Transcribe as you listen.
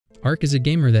Ark is a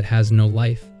gamer that has no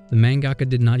life. The mangaka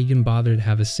did not even bother to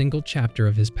have a single chapter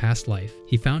of his past life.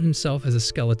 He found himself as a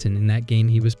skeleton in that game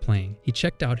he was playing. He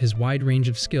checked out his wide range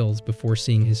of skills before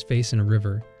seeing his face in a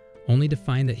river, only to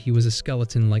find that he was a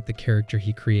skeleton like the character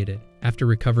he created. After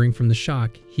recovering from the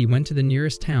shock, he went to the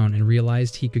nearest town and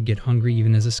realized he could get hungry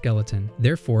even as a skeleton.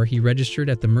 Therefore, he registered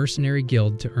at the mercenary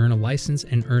guild to earn a license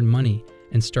and earn money,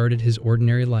 and started his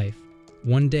ordinary life.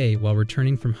 One day, while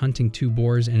returning from hunting 2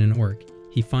 boars and an orc,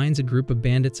 he finds a group of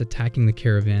bandits attacking the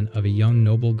caravan of a young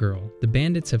noble girl. The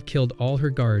bandits have killed all her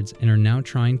guards and are now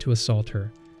trying to assault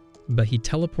her. But he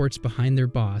teleports behind their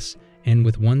boss and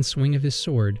with one swing of his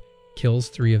sword, kills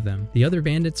 3 of them. The other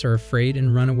bandits are afraid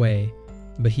and run away,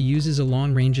 but he uses a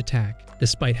long-range attack.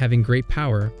 Despite having great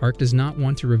power, Ark does not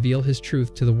want to reveal his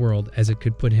truth to the world as it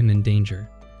could put him in danger.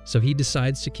 So he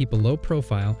decides to keep a low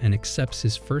profile and accepts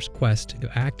his first quest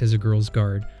to act as a girl's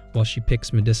guard while she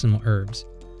picks medicinal herbs.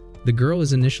 The girl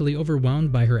is initially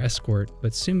overwhelmed by her escort,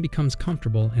 but soon becomes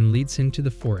comfortable and leads him to the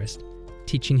forest,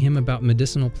 teaching him about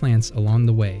medicinal plants along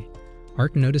the way.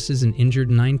 Ark notices an injured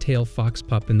 9-tailed fox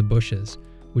pup in the bushes,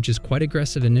 which is quite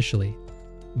aggressive initially.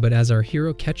 But as our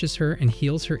hero catches her and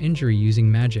heals her injury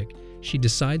using magic, she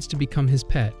decides to become his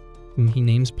pet, whom he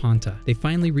names Panta. They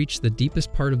finally reach the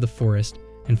deepest part of the forest,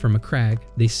 and from a crag,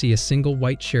 they see a single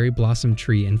white cherry blossom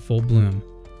tree in full bloom.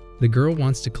 The girl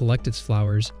wants to collect its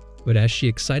flowers, but as she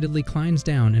excitedly climbs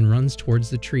down and runs towards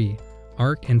the tree,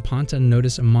 Ark and Panta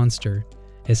notice a monster,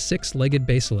 a 6-legged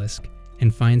basilisk,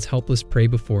 and finds helpless prey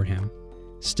before him.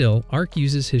 Still, Ark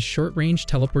uses his short-range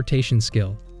teleportation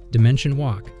skill, Dimension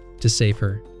Walk, to save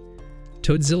her.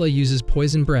 Toadzilla uses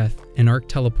Poison Breath, and Ark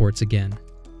teleports again.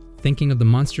 Thinking of the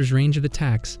monster's range of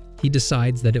attacks, he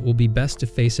decides that it will be best to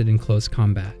face it in close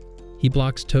combat. He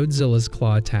blocks Toadzilla's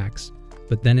claw attacks,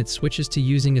 but then it switches to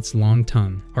using its long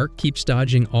tongue. Ark keeps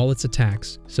dodging all its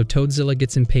attacks, so Toadzilla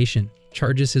gets impatient,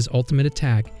 charges his ultimate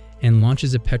attack, and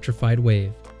launches a petrified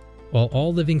wave. While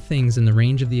all living things in the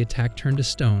range of the attack turn to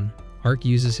stone, Ark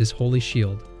uses his Holy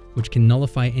Shield, which can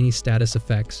nullify any status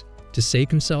effects, to save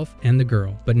himself and the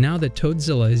girl. But now that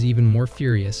Toadzilla is even more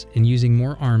furious and using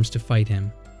more arms to fight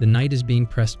him, the knight is being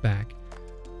pressed back.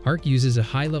 Ark uses a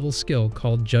high-level skill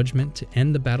called Judgment to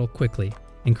end the battle quickly,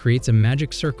 and creates a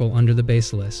magic circle under the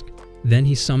basilisk. Then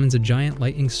he summons a giant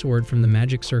lightning sword from the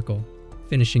magic circle,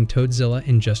 finishing Toadzilla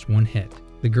in just one hit.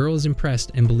 The girl is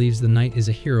impressed and believes the knight is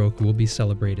a hero who will be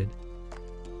celebrated.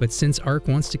 But since Ark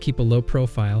wants to keep a low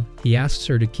profile, he asks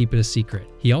her to keep it a secret.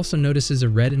 He also notices a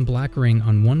red and black ring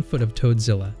on one foot of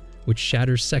Toadzilla, which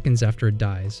shatters seconds after it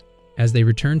dies. As they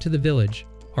return to the village,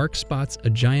 Ark spots a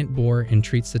giant boar and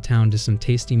treats the town to some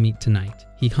tasty meat tonight.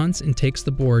 He hunts and takes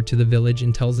the boar to the village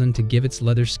and tells them to give its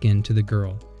leather skin to the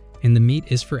girl, and the meat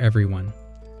is for everyone.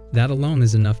 That alone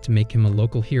is enough to make him a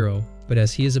local hero, but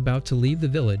as he is about to leave the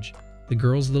village, the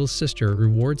girl's little sister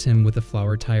rewards him with a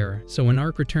flower tiara. So when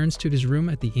Ark returns to his room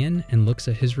at the inn and looks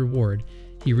at his reward,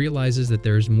 he realizes that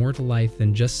there is more to life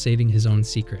than just saving his own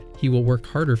secret. He will work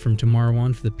harder from tomorrow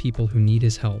on for the people who need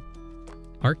his help.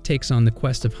 Ark takes on the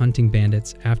quest of hunting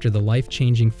bandits after the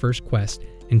life-changing first quest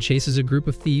and chases a group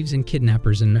of thieves and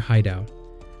kidnappers in their hideout.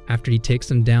 After he takes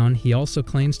them down, he also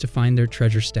claims to find their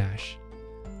treasure stash.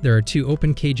 There are 2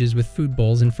 open cages with food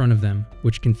bowls in front of them,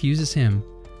 which confuses him,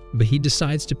 but he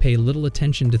decides to pay little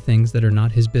attention to things that are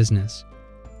not his business.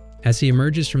 As he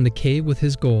emerges from the cave with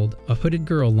his gold, a hooded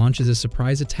girl launches a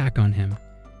surprise attack on him.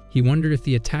 He wondered if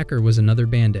the attacker was another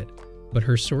bandit, but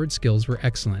her sword skills were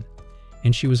excellent,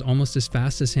 and she was almost as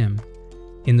fast as him.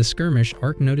 In the skirmish,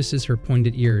 Ark notices her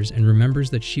pointed ears and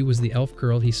remembers that she was the elf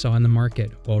girl he saw in the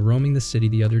market while roaming the city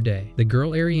the other day. The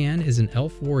girl Ariane is an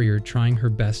elf warrior trying her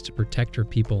best to protect her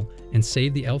people and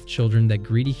save the elf children that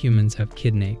greedy humans have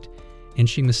kidnapped, and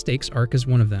she mistakes Ark as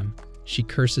one of them. She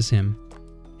curses him,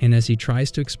 and as he tries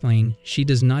to explain, she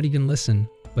does not even listen,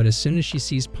 but as soon as she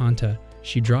sees Panta,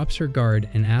 she drops her guard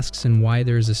and asks him why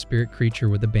there is a spirit creature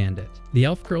with a bandit. The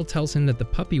elf girl tells him that the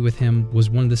puppy with him was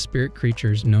one of the spirit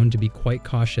creatures known to be quite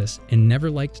cautious and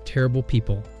never liked terrible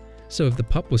people. So if the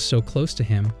pup was so close to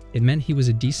him, it meant he was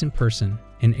a decent person,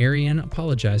 and Ariane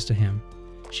apologized to him.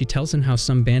 She tells him how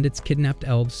some bandits kidnapped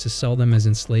elves to sell them as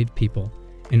enslaved people,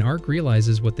 and Ark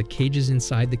realizes what the cages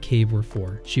inside the cave were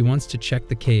for. She wants to check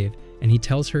the cave, and he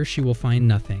tells her she will find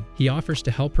nothing. He offers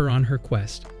to help her on her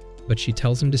quest, but she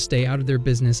tells him to stay out of their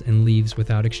business and leaves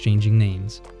without exchanging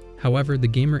names. However, the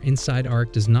gamer inside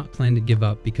Ark does not plan to give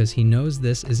up because he knows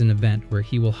this is an event where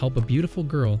he will help a beautiful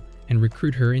girl and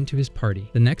recruit her into his party.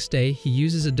 The next day, he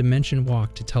uses a dimension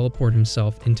walk to teleport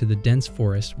himself into the dense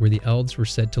forest where the elves were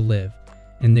said to live,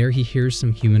 and there he hears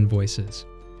some human voices.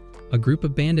 A group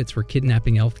of bandits were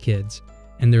kidnapping elf kids,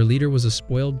 and their leader was a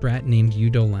spoiled brat named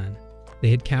Yudolan. They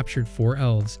had captured 4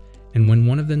 elves, and when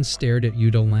one of them stared at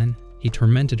Yudolan, he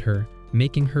tormented her,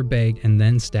 making her beg and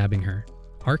then stabbing her.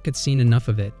 Ark had seen enough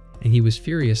of it, and he was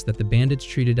furious that the bandits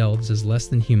treated elves as less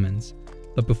than humans.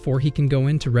 But before he can go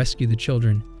in to rescue the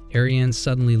children, Ariane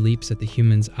suddenly leaps at the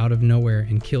humans out of nowhere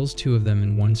and kills 2 of them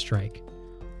in one strike.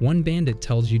 One bandit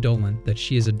tells Yudolan that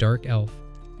she is a dark elf,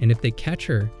 and if they catch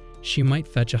her, she might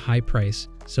fetch a high price,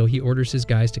 so he orders his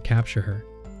guys to capture her.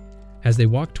 As they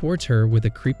walk towards her with a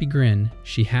creepy grin,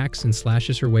 she hacks and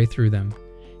slashes her way through them.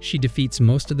 She defeats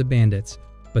most of the bandits,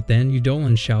 but then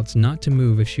Yudolan shouts not to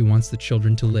move if she wants the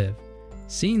children to live.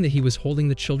 Seeing that he was holding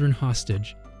the children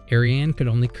hostage, Ariane could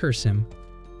only curse him,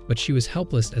 but she was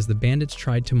helpless as the bandits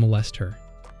tried to molest her.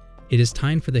 It is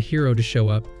time for the hero to show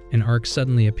up, and Ark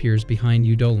suddenly appears behind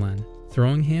Yudolan,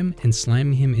 throwing him and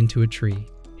slamming him into a tree.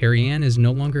 Ariane is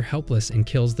no longer helpless and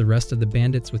kills the rest of the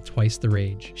bandits with twice the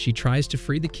rage. She tries to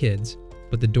free the kids,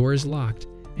 but the door is locked,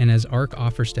 and as Ark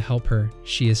offers to help her,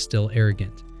 she is still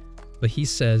arrogant. But he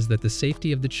says that the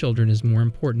safety of the children is more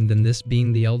important than this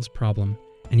being the elves' problem,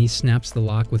 and he snaps the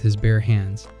lock with his bare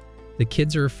hands. The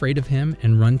kids are afraid of him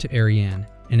and run to Ariane,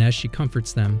 and as she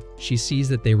comforts them, she sees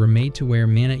that they were made to wear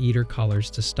mana eater collars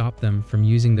to stop them from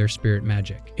using their spirit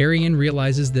magic. Ariane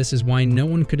realizes this is why no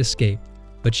one could escape,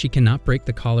 but she cannot break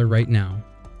the collar right now.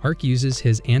 Ark uses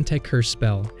his anti-curse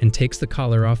spell and takes the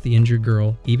collar off the injured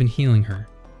girl, even healing her.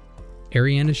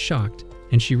 Ariane is shocked,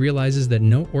 and she realizes that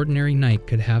no ordinary knight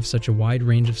could have such a wide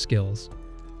range of skills.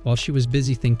 While she was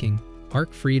busy thinking,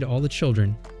 Ark freed all the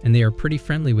children, and they are pretty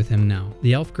friendly with him now.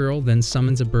 The elf girl then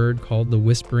summons a bird called the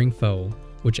Whispering Fowl,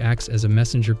 which acts as a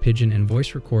messenger pigeon and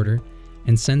voice recorder,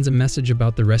 and sends a message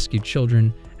about the rescued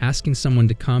children, asking someone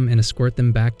to come and escort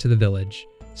them back to the village.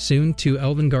 Soon, 2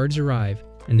 elven guards arrive,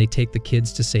 and they take the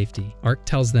kids to safety. Ark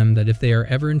tells them that if they are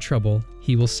ever in trouble,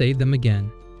 he will save them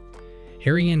again.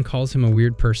 Ariane calls him a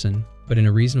weird person, but in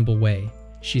a reasonable way.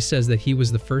 She says that he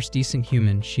was the first decent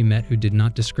human she met who did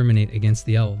not discriminate against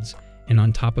the elves, and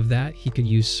on top of that, he could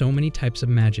use so many types of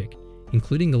magic,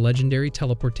 including the legendary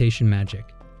teleportation magic.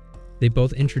 They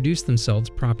both introduce themselves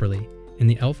properly, and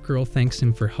the elf girl thanks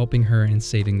him for helping her and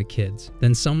saving the kids.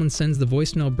 Then someone sends the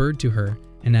voicemail bird to her,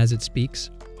 and as it speaks,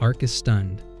 Ark is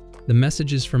stunned. The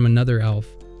message is from another elf,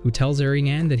 who tells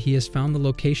Ariane that he has found the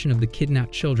location of the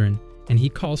kidnapped children, and he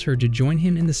calls her to join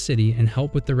him in the city and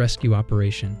help with the rescue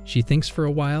operation. She thinks for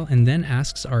a while and then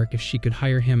asks Ark if she could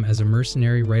hire him as a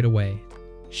mercenary right away.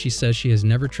 She says she has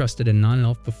never trusted a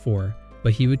non-elf before,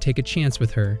 but he would take a chance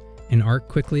with her, and Ark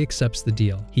quickly accepts the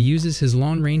deal. He uses his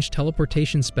long-range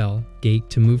teleportation spell, Gate,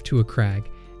 to move to a crag,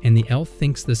 and the elf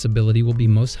thinks this ability will be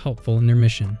most helpful in their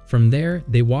mission. From there,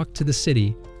 they walk to the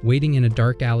city, waiting in a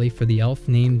dark alley for the elf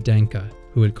named Danka,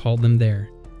 who had called them there.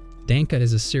 Danka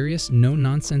is a serious,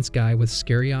 no-nonsense guy with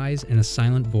scary eyes and a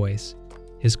silent voice.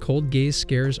 His cold gaze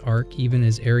scares Ark even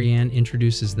as Ariane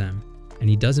introduces them, and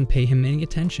he doesn't pay him any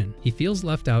attention. He feels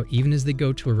left out even as they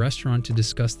go to a restaurant to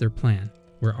discuss their plan,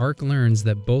 where Ark learns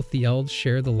that both the elves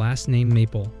share the last name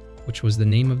Maple, which was the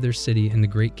name of their city in the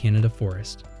Great Canada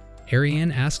Forest.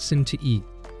 Ariane asks him to eat,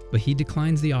 but he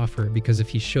declines the offer because if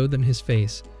he showed them his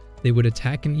face, they would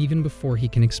attack him even before he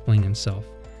can explain himself.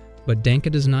 But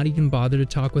Danka does not even bother to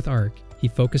talk with Ark. He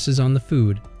focuses on the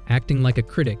food, acting like a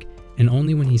critic, and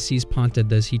only when he sees Ponta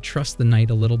does he trust the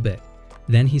knight a little bit.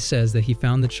 Then he says that he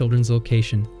found the children's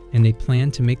location, and they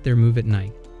plan to make their move at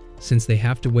night. Since they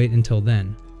have to wait until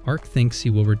then, Ark thinks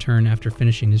he will return after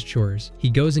finishing his chores.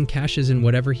 He goes and cashes in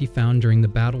whatever he found during the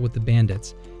battle with the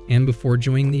bandits, and before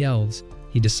joining the elves,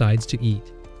 he decides to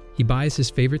eat. He buys his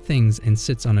favorite things and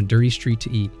sits on a dirty street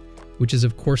to eat, which is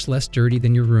of course less dirty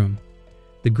than your room.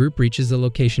 The group reaches the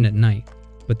location at night,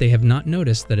 but they have not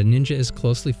noticed that a ninja is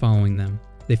closely following them.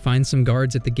 They find some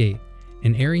guards at the gate,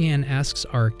 and Ariane asks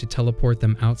Ark to teleport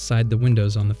them outside the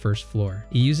windows on the first floor.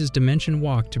 He uses Dimension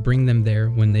Walk to bring them there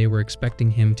when they were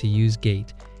expecting him to use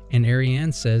Gate, and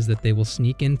Ariane says that they will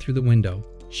sneak in through the window.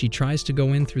 She tries to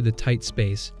go in through the tight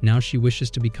space. Now she wishes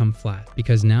to become flat,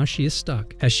 because now she is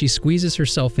stuck. As she squeezes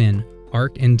herself in,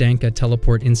 Ark and Danka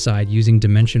teleport inside using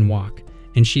Dimension Walk,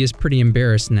 and she is pretty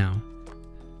embarrassed now.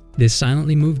 They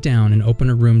silently move down and open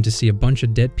a room to see a bunch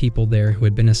of dead people there who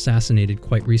had been assassinated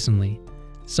quite recently.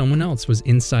 Someone else was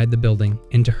inside the building,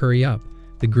 and to hurry up,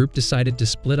 the group decided to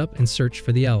split up and search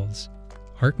for the elves.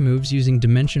 Ark moves using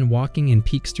Dimension Walking and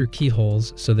peeks through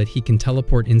keyholes so that he can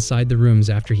teleport inside the rooms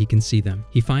after he can see them.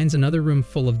 He finds another room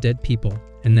full of dead people,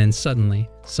 and then suddenly,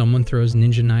 someone throws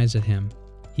ninja knives at him.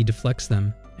 He deflects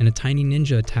them, and a tiny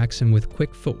ninja attacks him with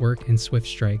quick footwork and swift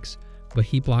strikes, but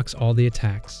he blocks all the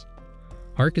attacks.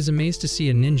 Ark is amazed to see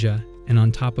a ninja, and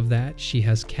on top of that, she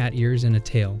has cat ears and a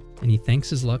tail, and he thanks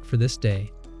his luck for this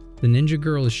day. The ninja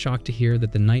girl is shocked to hear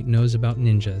that the knight knows about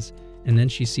ninjas, and then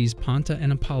she sees Panta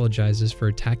and apologizes for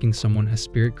attacking someone a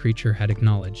spirit creature had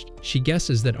acknowledged. She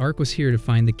guesses that Ark was here to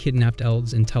find the kidnapped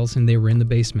elves and tells him they were in the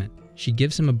basement. She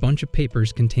gives him a bunch of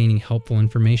papers containing helpful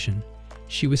information.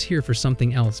 She was here for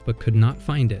something else but could not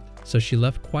find it, so she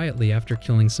left quietly after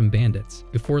killing some bandits.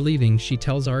 Before leaving, she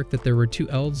tells Ark that there were 2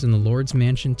 elves in the Lord's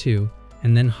mansion too,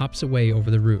 and then hops away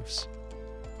over the roofs.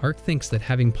 Ark thinks that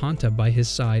having Panta by his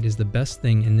side is the best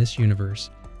thing in this universe.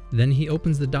 Then he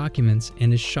opens the documents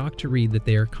and is shocked to read that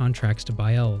they are contracts to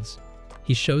buy elves.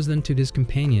 He shows them to his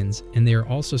companions, and they are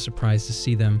also surprised to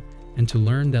see them and to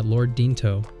learn that Lord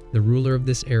Dinto, the ruler of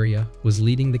this area, was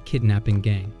leading the kidnapping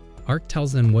gang. Ark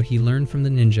tells them what he learned from the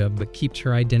ninja but keeps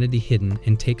her identity hidden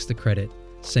and takes the credit,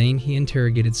 saying he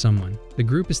interrogated someone. The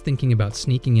group is thinking about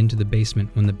sneaking into the basement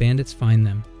when the bandits find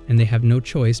them, and they have no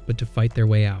choice but to fight their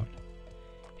way out.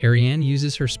 Ariane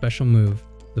uses her special move,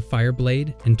 the Fire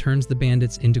Blade, and turns the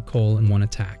bandits into coal in one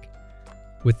attack.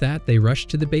 With that, they rush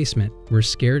to the basement, where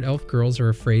scared elf girls are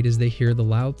afraid as they hear the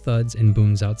loud thuds and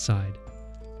booms outside.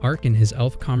 Ark and his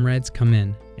elf comrades come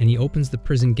in, and he opens the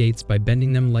prison gates by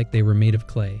bending them like they were made of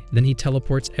clay. Then he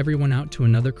teleports everyone out to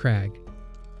another crag.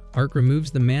 Ark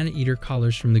removes the man-eater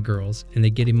collars from the girls, and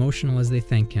they get emotional as they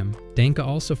thank him. Danka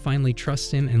also finally trusts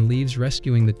him and leaves,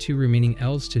 rescuing the 2 remaining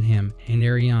elves to him and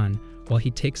Ariane, while he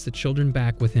takes the children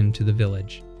back with him to the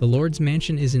village. The Lord's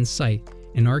mansion is in sight,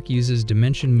 and Ark uses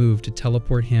Dimension Move to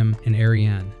teleport him and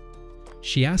Ariane.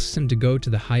 She asks him to go to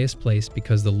the highest place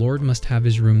because the Lord must have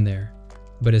his room there.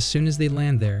 But as soon as they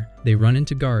land there, they run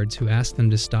into guards who ask them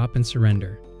to stop and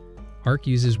surrender. Ark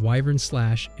uses Wyvern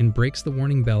Slash and breaks the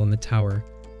warning bell in the tower,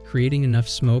 creating enough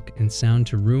smoke and sound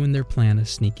to ruin their plan of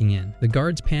sneaking in. The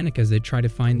guards panic as they try to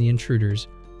find the intruders,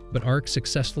 but Ark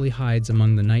successfully hides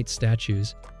among the knight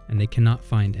statues, and they cannot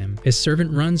find him. His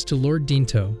servant runs to Lord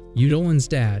Dinto, Eudolin's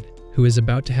dad, who is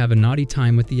about to have a naughty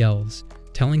time with the elves,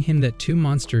 telling him that 2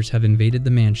 monsters have invaded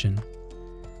the mansion.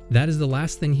 That is the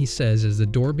last thing he says as the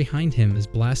door behind him is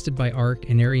blasted by Ark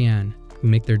and Ariane, who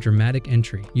make their dramatic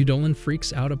entry. Eudolin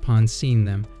freaks out upon seeing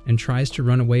them and tries to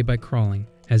run away by crawling,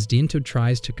 as Dinto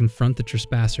tries to confront the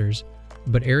trespassers,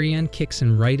 but Ariane kicks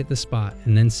him right at the spot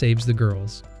and then saves the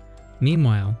girls.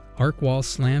 Meanwhile, Ark wall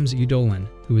slams Eudolin,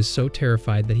 who is so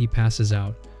terrified that he passes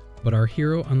out, but our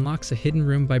hero unlocks a hidden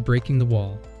room by breaking the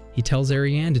wall. He tells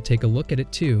Ariane to take a look at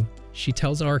it too. She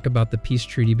tells Ark about the peace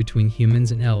treaty between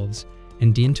humans and elves,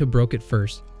 and Dinto broke it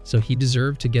first, so he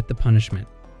deserved to get the punishment.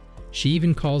 She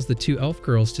even calls the 2 elf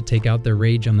girls to take out their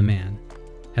rage on the man.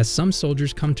 As some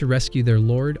soldiers come to rescue their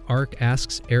lord, Ark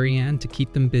asks Ariane to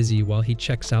keep them busy while he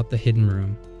checks out the hidden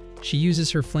room. She uses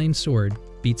her flame sword,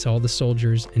 beats all the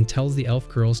soldiers, and tells the elf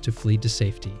girls to flee to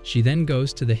safety. She then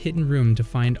goes to the hidden room to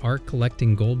find Ark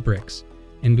collecting gold bricks,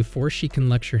 and before she can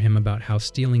lecture him about how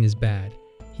stealing is bad,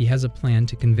 he has a plan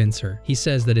to convince her. He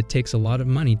says that it takes a lot of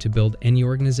money to build any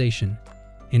organization,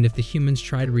 and if the humans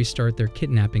try to restart their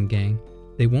kidnapping gang,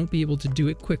 they won't be able to do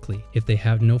it quickly if they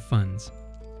have no funds.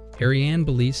 Ariane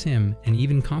believes him and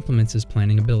even compliments his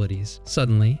planning abilities.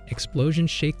 Suddenly, explosions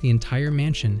shake the entire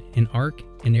mansion, and Ark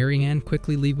and Ariane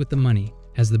quickly leave with the money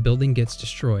as the building gets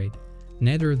destroyed.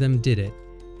 Neither of them did it,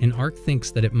 and Ark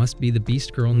thinks that it must be the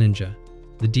Beast Girl Ninja.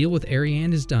 The deal with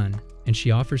Ariane is done, and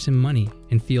she offers him money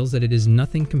and feels that it is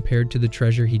nothing compared to the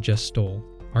treasure he just stole.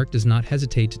 Ark does not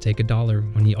hesitate to take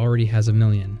 $1 when he already has $1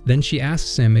 million. Then she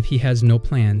asks him if he has no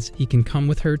plans, he can come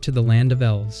with her to the land of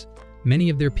elves. Many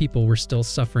of their people were still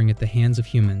suffering at the hands of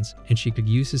humans, and she could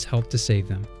use his help to save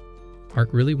them. Ark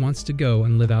really wants to go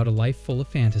and live out a life full of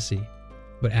fantasy,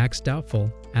 but acts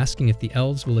doubtful, asking if the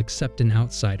elves will accept an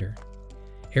outsider.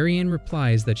 Ariane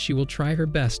replies that she will try her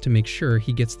best to make sure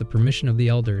he gets the permission of the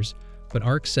elders, but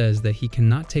Ark says that he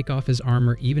cannot take off his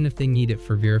armor even if they need it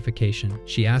for verification.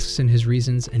 She asks him his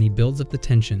reasons, and he builds up the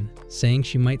tension, saying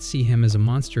she might see him as a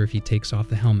monster if he takes off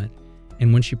the helmet,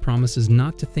 and when she promises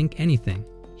not to think anything,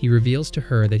 he reveals to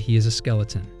her that he is a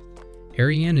skeleton.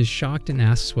 Ariane is shocked and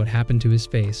asks what happened to his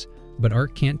face, but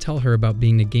Ark can't tell her about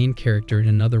being a game character in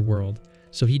another world,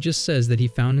 so he just says that he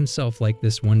found himself like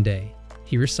this one day.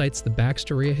 He recites the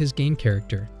backstory of his game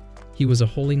character. He was a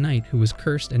holy knight who was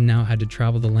cursed and now had to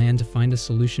travel the land to find a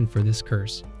solution for this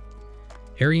curse.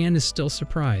 Ariane is still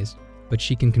surprised, but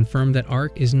she can confirm that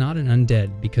Ark is not an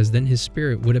undead because then his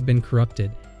spirit would have been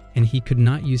corrupted and he could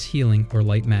not use healing or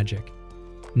light magic.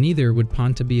 Neither would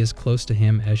Panta be as close to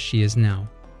him as she is now,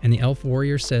 and the elf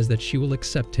warrior says that she will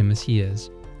accept him as he is.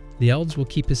 The elves will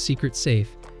keep his secret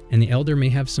safe, and the elder may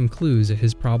have some clues if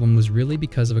his problem was really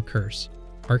because of a curse.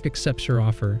 Ark accepts her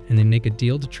offer and they make a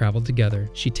deal to travel together.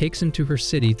 She takes him to her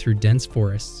city through dense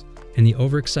forests, and the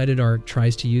overexcited Ark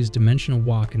tries to use dimensional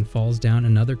walk and falls down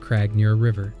another crag near a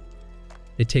river.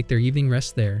 They take their evening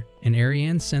rest there, and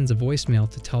Ariane sends a voicemail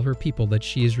to tell her people that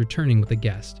she is returning with a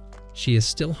guest. She is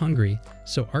still hungry,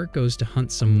 so Ark goes to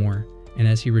hunt some more, and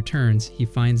as he returns, he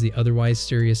finds the otherwise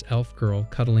serious elf girl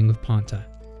cuddling with Ponta,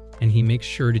 and he makes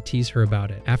sure to tease her about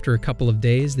it. After a couple of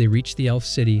days, they reach the elf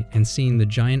city, and seeing the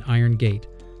giant iron gate,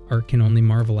 Ark can only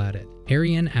marvel at it.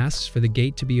 Ariane asks for the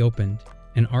gate to be opened,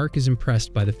 and Ark is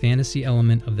impressed by the fantasy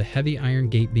element of the heavy iron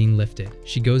gate being lifted.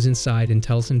 She goes inside and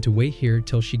tells him to wait here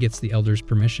till she gets the elder's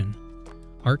permission.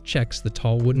 Ark checks the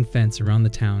tall wooden fence around the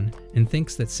town and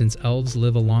thinks that since elves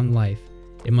live a long life,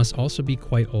 it must also be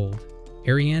quite old.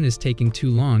 Ariane is taking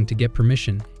too long to get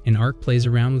permission, and Ark plays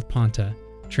around with Ponta,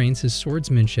 trains his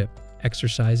swordsmanship,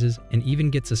 exercises, and even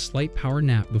gets a slight power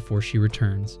nap before she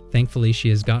returns. Thankfully, she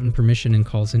has gotten permission and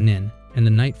calls an inn, and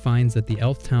the knight finds that the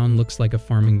elf town looks like a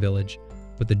farming village,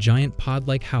 but the giant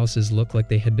pod-like houses look like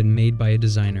they had been made by a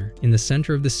designer. In the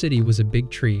center of the city was a big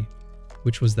tree,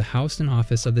 which was the house and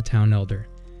office of the town elder.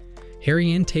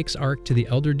 Ariane takes Ark to the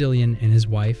elder Dillion and his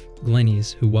wife,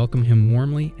 Glenys, who welcome him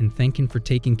warmly and thank him for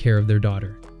taking care of their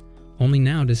daughter. Only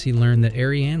now does he learn that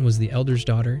Ariane was the elder's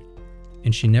daughter,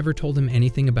 and she never told him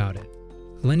anything about it.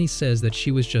 Glenys says that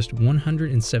she was just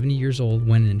 170 years old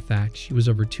when in fact she was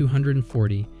over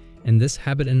 240, and this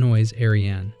habit annoys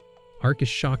Ariane. Ark is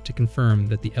shocked to confirm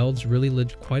that the elves really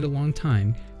lived quite a long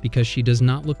time because she does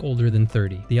not look older than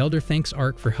 30. The elder thanks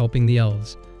Ark for helping the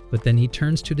elves, but then he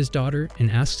turns to his daughter and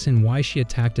asks him why she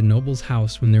attacked a noble's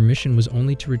house when their mission was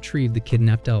only to retrieve the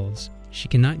kidnapped elves. She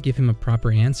cannot give him a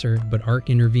proper answer, but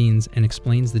Ark intervenes and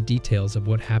explains the details of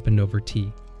what happened over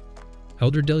tea.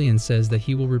 Elder Dillion says that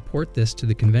he will report this to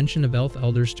the Convention of Elf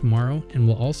Elders tomorrow and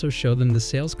will also show them the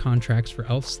sales contracts for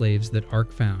elf slaves that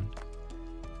Ark found.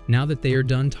 Now that they are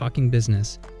done talking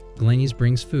business, Glenys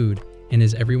brings food, and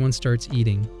as everyone starts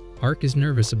eating, Ark is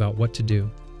nervous about what to do.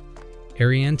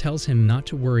 Ariane tells him not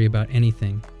to worry about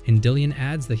anything, and Dillion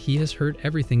adds that he has heard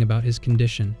everything about his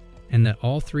condition, and that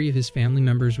all three of his family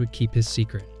members would keep his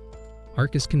secret.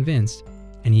 Ark is convinced,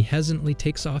 and he hesitantly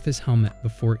takes off his helmet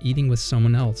before eating with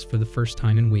someone else for the first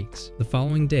time in weeks. The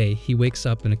following day, he wakes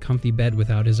up in a comfy bed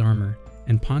without his armor,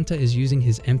 and Ponta is using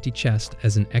his empty chest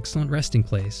as an excellent resting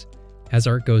place. As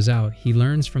Ark goes out, he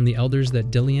learns from the elders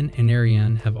that Dillion and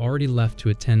Ariane have already left to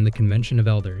attend the Convention of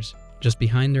Elders. Just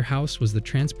behind their house was the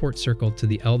transport circle to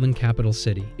the elven capital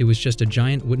city. It was just a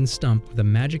giant wooden stump with a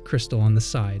magic crystal on the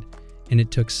side, and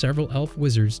it took several elf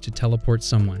wizards to teleport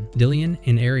someone. Dillion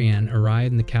and Ariane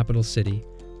arrive in the capital city,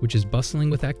 which is bustling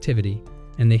with activity,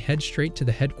 and they head straight to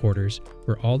the headquarters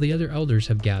where all the other elders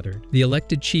have gathered. The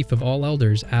elected chief of all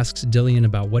elders asks Dillion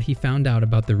about what he found out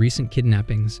about the recent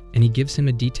kidnappings, and he gives him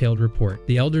a detailed report.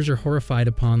 The elders are horrified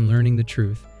upon learning the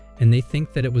truth, and they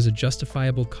think that it was a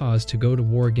justifiable cause to go to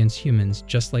war against humans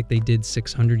just like they did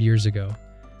 600 years ago.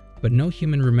 But no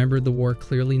human remembered the war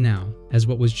clearly now, as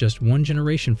what was just one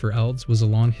generation for elves was a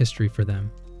long history for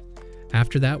them.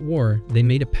 After that war, they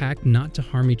made a pact not to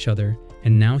harm each other,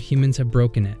 and now humans have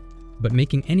broken it. But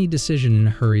making any decision in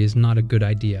a hurry is not a good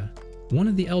idea. One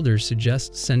of the elders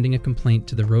suggests sending a complaint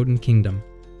to the Rodent Kingdom,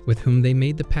 with whom they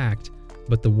made the pact,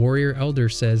 but the warrior elder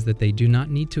says that they do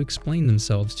not need to explain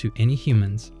themselves to any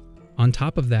humans. On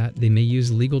top of that, they may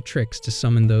use legal tricks to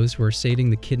summon those who are sating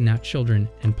the kidnapped children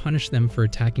and punish them for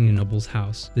attacking a noble's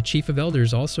house. The chief of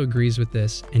elders also agrees with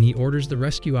this, and he orders the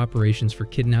rescue operations for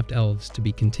kidnapped elves to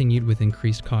be continued with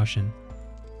increased caution.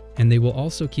 And they will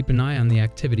also keep an eye on the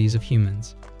activities of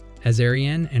humans. As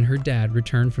Ariane and her dad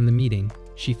return from the meeting,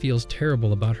 she feels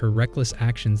terrible about her reckless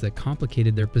actions that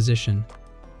complicated their position,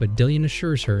 but Dillion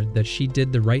assures her that she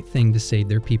did the right thing to save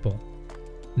their people.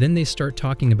 Then they start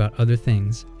talking about other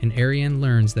things, and Ariane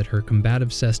learns that her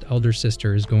combat-obsessed elder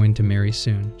sister is going to marry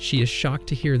soon. She is shocked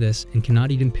to hear this and cannot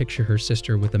even picture her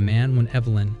sister with a man when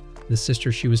Evelyn, the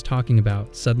sister she was talking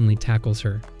about, suddenly tackles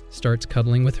her, starts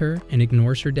cuddling with her, and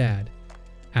ignores her dad.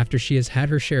 After she has had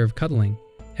her share of cuddling,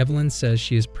 Evelyn says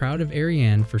she is proud of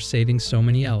Ariane for saving so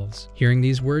many elves. Hearing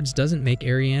these words doesn't make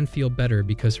Ariane feel better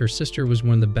because her sister was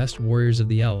one of the best warriors of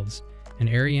the elves, and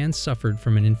Ariane suffered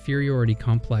from an inferiority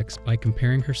complex by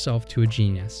comparing herself to a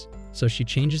genius. So she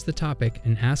changes the topic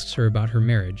and asks her about her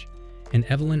marriage, and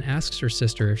Evelyn asks her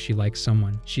sister if she likes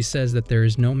someone. She says that there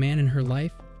is no man in her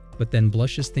life, but then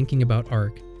blushes thinking about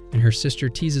Ark, and her sister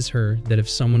teases her that if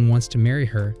someone wants to marry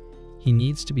her, he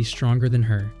needs to be stronger than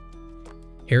her.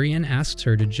 Ariane asks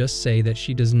her to just say that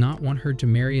she does not want her to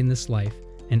marry in this life,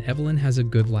 and Evelyn has a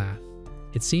good laugh.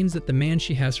 It seems that the man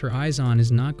she has her eyes on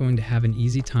is not going to have an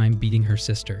easy time beating her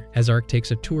sister, as Ark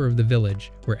takes a tour of the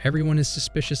village, where everyone is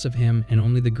suspicious of him and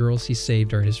only the girls he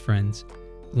saved are his friends.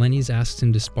 Glenys asks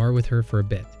him to spar with her for a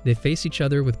bit. They face each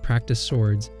other with practiced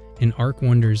swords, and Ark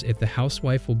wonders if the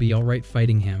housewife will be alright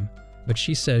fighting him, but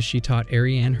she says she taught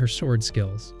Ariane her sword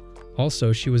skills.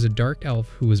 Also, she was a dark elf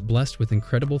who was blessed with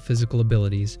incredible physical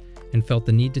abilities and felt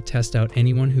the need to test out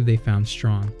anyone who they found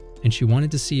strong, and she wanted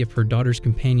to see if her daughter's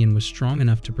companion was strong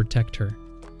enough to protect her.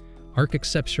 Ark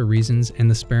accepts her reasons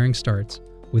and the sparring starts,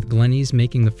 with Glenys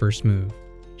making the first move.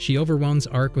 She overwhelms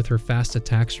Ark with her fast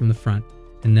attacks from the front,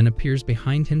 and then appears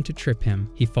behind him to trip him.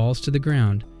 He falls to the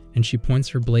ground, and she points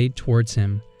her blade towards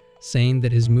him, saying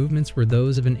that his movements were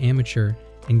those of an amateur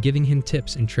and giving him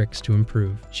tips and tricks to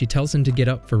improve. She tells him to get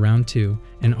up for round 2,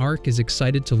 and Ark is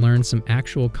excited to learn some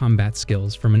actual combat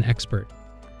skills from an expert.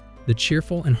 The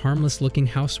cheerful and harmless-looking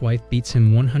housewife beats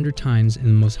him 100 times in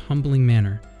the most humbling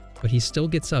manner, but he still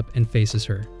gets up and faces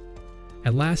her.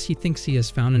 At last, he thinks he has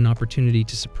found an opportunity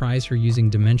to surprise her using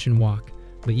Dimension Walk,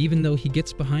 but even though he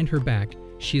gets behind her back,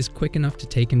 she is quick enough to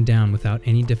take him down without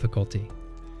any difficulty.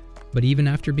 But even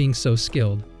after being so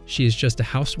skilled, she is just a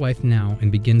housewife now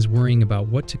and begins worrying about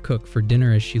what to cook for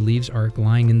dinner as she leaves Ark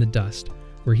lying in the dust,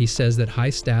 where he says that high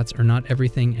stats are not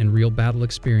everything and real battle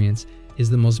experience is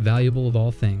the most valuable of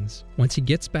all things. Once he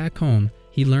gets back home,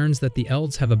 he learns that the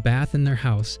elves have a bath in their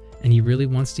house and he really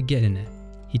wants to get in it.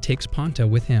 He takes Ponta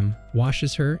with him,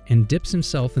 washes her, and dips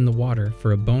himself in the water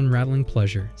for a bone-rattling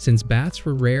pleasure. Since baths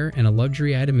were rare and a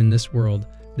luxury item in this world,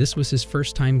 this was his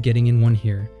first time getting in one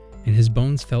here, and his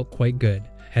bones felt quite good.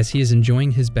 As he is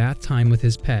enjoying his bath time with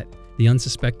his pet, the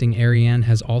unsuspecting Ariane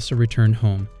has also returned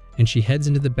home, and she heads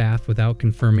into the bath without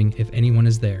confirming if anyone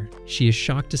is there. She is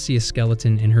shocked to see a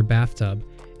skeleton in her bathtub,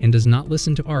 and does not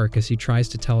listen to Ark as he tries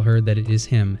to tell her that it is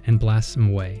him and blasts him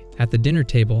away. At the dinner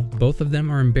table, both of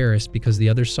them are embarrassed because the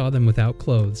other saw them without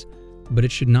clothes, but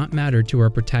it should not matter to our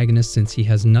protagonist since he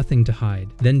has nothing to hide.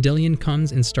 Then Dillion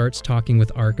comes and starts talking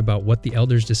with Ark about what the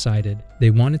elders decided. They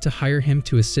wanted to hire him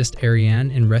to assist Ariane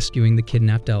in rescuing the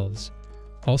kidnapped elves.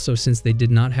 Also, since they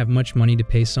did not have much money to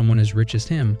pay someone as rich as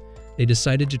him, they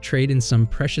decided to trade in some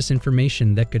precious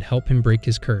information that could help him break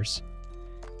his curse.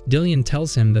 Dillion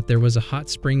tells him that there was a hot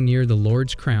spring near the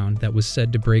Lord's Crown that was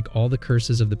said to break all the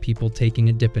curses of the people taking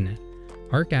a dip in it.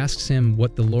 Ark asks him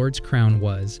what the Lord's Crown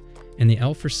was, and the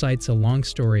elf recites a long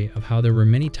story of how there were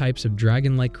many types of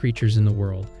dragon-like creatures in the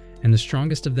world, and the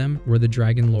strongest of them were the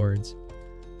Dragon Lords.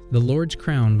 The Lord's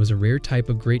Crown was a rare type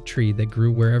of great tree that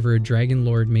grew wherever a Dragon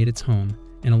Lord made its home,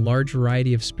 and a large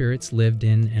variety of spirits lived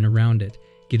in and around it,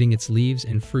 giving its leaves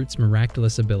and fruits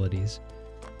miraculous abilities.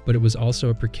 But it was also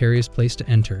a precarious place to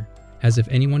enter, as if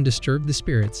anyone disturbed the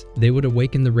spirits, they would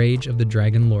awaken the rage of the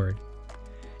Dragon Lord.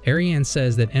 Ariane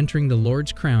says that entering the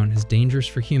Lord's Crown is dangerous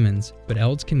for humans, but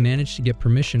elves can manage to get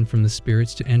permission from the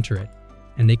spirits to enter it,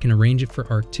 and they can arrange it for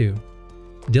Ark too.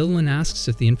 Dylan asks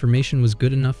if the information was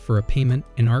good enough for a payment,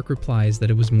 and Ark replies that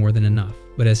it was more than enough.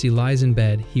 But as he lies in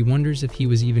bed, he wonders if he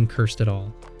was even cursed at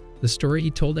all. The story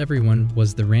he told everyone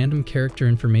was the random character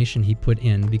information he put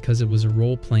in because it was a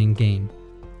role-playing game.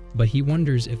 But he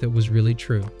wonders if it was really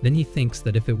true. Then he thinks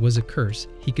that if it was a curse,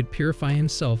 he could purify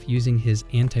himself using his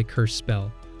anti-curse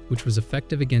spell, which was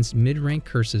effective against mid-rank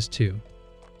curses too.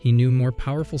 He knew more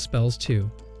powerful spells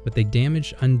too, but they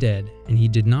damaged undead, and he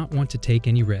did not want to take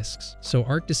any risks. So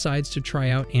Ark decides to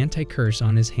try out anti-curse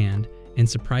on his hand, and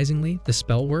surprisingly, the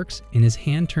spell works and his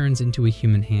hand turns into a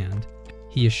human hand.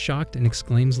 He is shocked and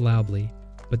exclaims loudly,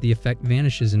 but the effect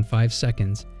vanishes in 5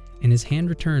 seconds, and his hand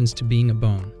returns to being a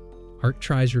bone. Ark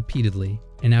tries repeatedly,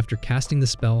 and after casting the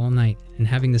spell all night and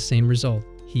having the same result,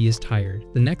 he is tired.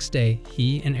 The next day,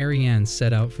 he and Ariane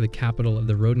set out for the capital of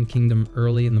the Rodent Kingdom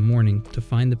early in the morning to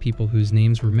find the people whose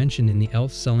names were mentioned in the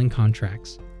elf selling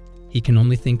contracts. He can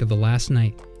only think of the last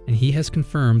night, and he has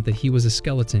confirmed that he was a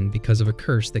skeleton because of a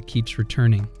curse that keeps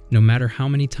returning, no matter how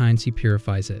many times he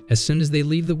purifies it. As soon as they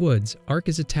leave the woods, Ark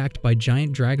is attacked by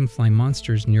giant dragonfly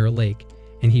monsters near a lake,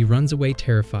 and he runs away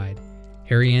terrified.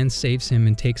 Ariane saves him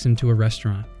and takes him to a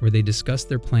restaurant, where they discuss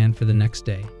their plan for the next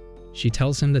day. She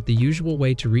tells him that the usual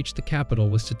way to reach the capital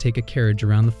was to take a carriage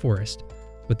around the forest,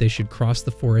 but they should cross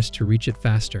the forest to reach it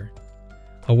faster.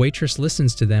 A waitress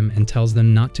listens to them and tells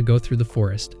them not to go through the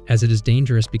forest, as it is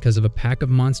dangerous because of a pack of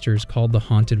monsters called the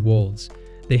Haunted Wolves.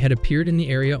 They had appeared in the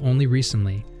area only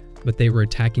recently, but they were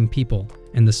attacking people,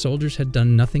 and the soldiers had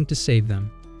done nothing to save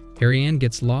them. Ariane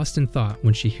gets lost in thought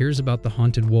when she hears about the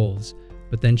Haunted Wolves,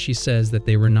 but then she says that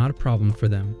they were not a problem for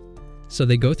them. So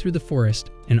they go through the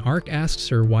forest, and Ark asks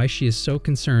her why she is so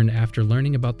concerned after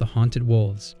learning about the Haunted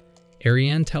Wolves.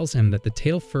 Ariane tells him that the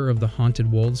tail fur of the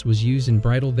haunted wolves was used in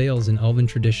bridal veils in Elven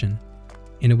tradition,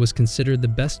 and it was considered the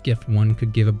best gift one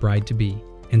could give a bride-to-be.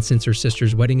 And since her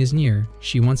sister's wedding is near,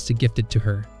 she wants to gift it to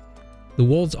her. The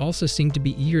wolves also seem to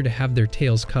be eager to have their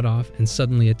tails cut off and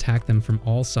suddenly attack them from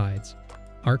all sides.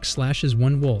 Ark slashes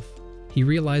one wolf. He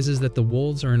realizes that the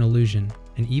wolves are an illusion,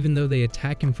 and even though they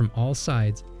attack him from all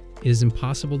sides, it is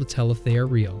impossible to tell if they are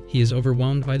real. He is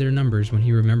overwhelmed by their numbers when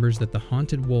he remembers that the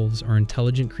haunted wolves are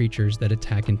intelligent creatures that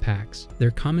attack in packs.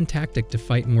 Their common tactic to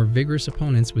fight more vigorous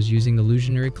opponents was using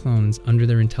illusionary clones under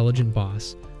their intelligent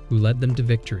boss, who led them to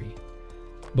victory.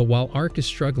 But while Ark is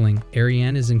struggling,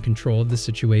 Ariane is in control of the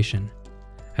situation.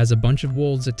 As a bunch of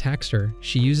wolves attacks her,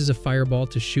 she uses a fireball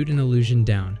to shoot an illusion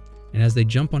down, and as they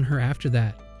jump on her after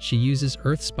that, she uses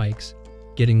earth spikes,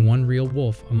 getting one real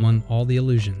wolf among all the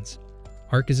illusions.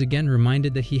 Ark is again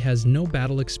reminded that he has no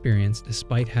battle experience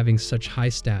despite having such high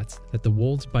stats that the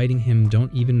wolves biting him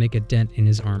don't even make a dent in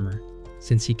his armor.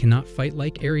 Since he cannot fight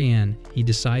like Ariane, he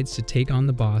decides to take on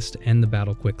the boss to end the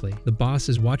battle quickly. The boss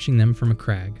is watching them from a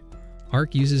crag.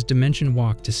 Ark uses Dimension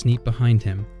Walk to sneak behind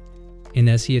him, and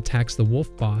as he attacks the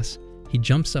wolf boss, he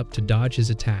jumps up to dodge his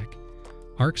attack.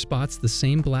 Ark spots the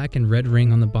same black and red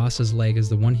ring on the boss's leg as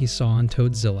the one he saw on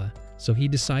Toadzilla, so he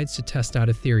decides to test out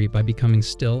a theory by becoming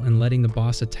still and letting the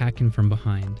boss attack him from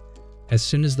behind. As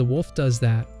soon as the wolf does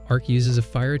that, Ark uses a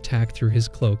fire attack through his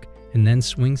cloak and then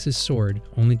swings his sword,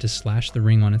 only to slash the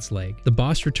ring on its leg. The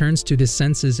boss returns to his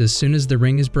senses as soon as the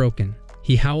ring is broken.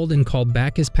 He howled and called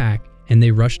back his pack, and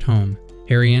they rushed home.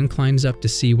 Ariane climbs up to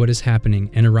see what is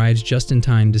happening and arrives just in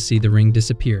time to see the ring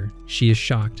disappear. She is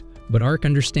shocked, but Ark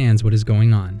understands what is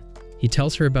going on. He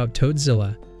tells her about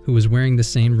Toadzilla, who was wearing the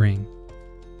same ring.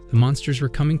 The monsters were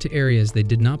coming to areas they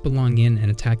did not belong in and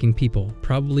attacking people,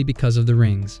 probably because of the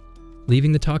rings.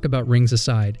 Leaving the talk about rings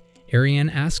aside, Ariane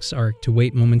asks Ark to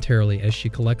wait momentarily as she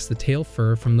collects the tail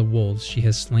fur from the wolves she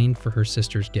has slain for her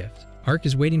sister's gift. Ark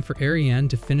is waiting for Ariane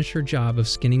to finish her job of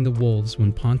skinning the wolves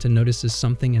when Ponta notices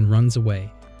something and runs away.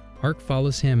 Ark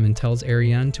follows him and tells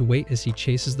Ariane to wait as he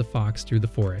chases the fox through the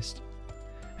forest.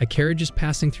 A carriage is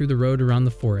passing through the road around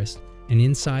the forest, and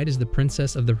inside is the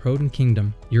princess of the Rodent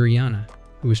Kingdom, Uriana,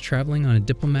 who is traveling on a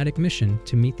diplomatic mission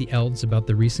to meet the Elds about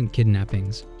the recent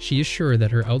kidnappings. She is sure that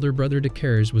her elder brother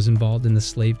Dekers was involved in the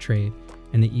slave trade,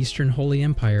 and the Eastern Holy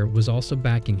Empire was also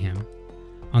backing him.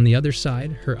 On the other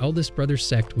side, her eldest brother's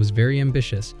sect was very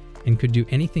ambitious and could do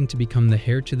anything to become the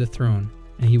heir to the throne,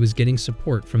 and he was getting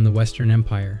support from the Western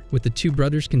Empire. With the two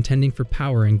brothers contending for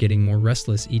power and getting more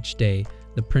restless each day,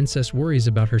 the princess worries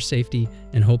about her safety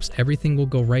and hopes everything will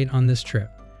go right on this trip.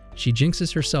 She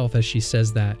jinxes herself as she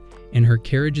says that, and her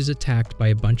carriage is attacked by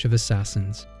a bunch of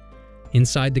assassins.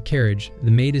 Inside the carriage,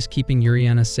 the maid is keeping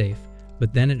Uriana safe,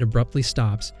 but then it abruptly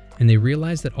stops, and they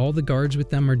realize that all the guards with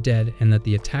them are dead and that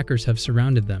the attackers have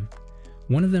surrounded them.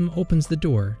 One of them opens the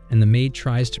door, and the maid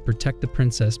tries to protect the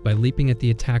princess by leaping at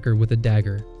the attacker with a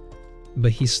dagger.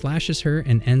 But he slashes her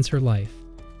and ends her life.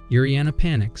 Uriana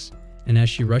panics, and as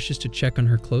she rushes to check on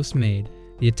her close maid,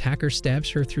 the attacker stabs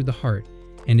her through the heart,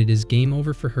 and it is game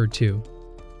over for her too.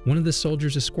 One of the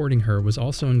soldiers escorting her was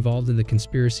also involved in the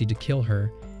conspiracy to kill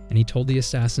her, and he told the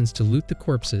assassins to loot the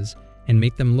corpses and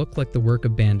make them look like the work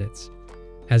of bandits.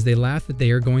 As they laugh that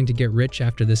they are going to get rich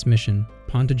after this mission,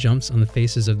 Ponta jumps on the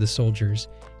faces of the soldiers,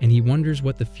 and he wonders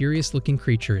what the furious-looking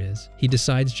creature is. He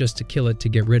decides just to kill it to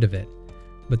get rid of it.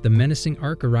 But the menacing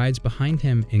Ark arrives behind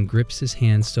him and grips his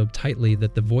hands so tightly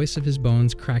that the voice of his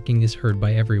bones cracking is heard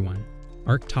by everyone.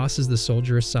 Ark tosses the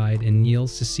soldier aside and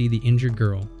kneels to see the injured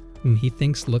girl, whom he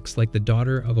thinks looks like the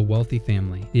daughter of a wealthy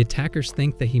family. The attackers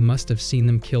think that he must have seen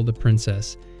them kill the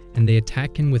princess, and they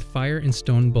attack him with fire and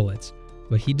stone bullets,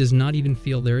 but he does not even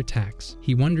feel their attacks.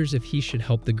 He wonders if he should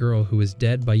help the girl who is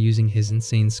dead by using his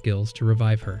insane skills to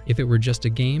revive her. If it were just a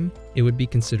game, it would be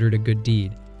considered a good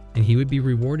deed, and he would be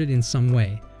rewarded in some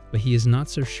way, but he is not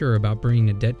so sure about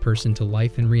bringing a dead person to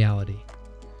life in reality.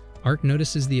 Ark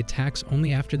notices the attacks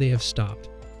only after they have stopped,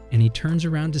 and he turns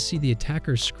around to see the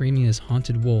attackers screaming as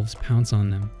haunted wolves pounce on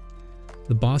them.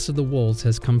 The boss of the wolves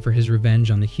has come for his revenge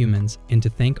on the humans and to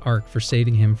thank Ark for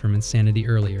saving him from insanity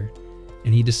earlier,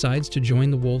 and he decides to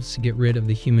join the wolves to get rid of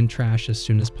the human trash as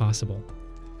soon as possible.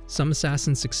 Some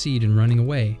assassins succeed in running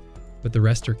away, but the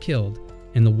rest are killed,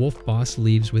 and the wolf boss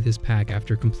leaves with his pack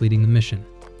after completing the mission.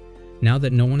 Now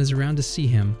that no one is around to see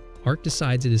him, Ark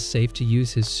decides it is safe to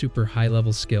use his super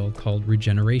high-level skill called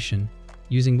Regeneration,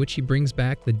 using which he brings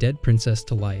back the dead princess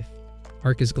to life.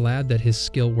 Ark is glad that his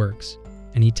skill works,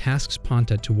 and he tasks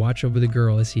Ponta to watch over the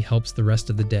girl as he helps the rest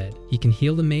of the dead. He can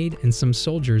heal the maid and some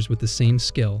soldiers with the same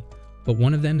skill, but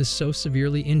one of them is so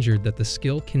severely injured that the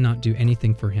skill cannot do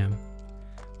anything for him.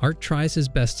 Ark tries his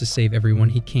best to save everyone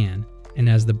he can, and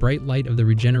as the bright light of the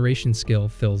regeneration skill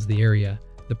fills the area,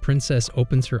 the princess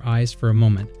opens her eyes for a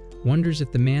moment, wonders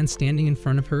if the man standing in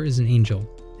front of her is an angel,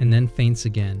 and then faints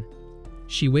again.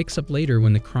 She wakes up later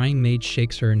when the crying maid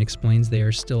shakes her and explains they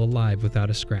are still alive without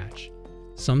a scratch.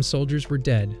 Some soldiers were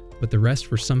dead, but the rest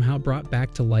were somehow brought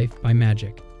back to life by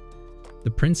magic.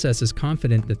 The princess is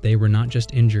confident that they were not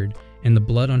just injured, and the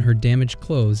blood on her damaged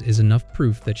clothes is enough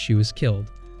proof that she was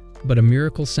killed. But a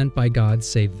miracle sent by God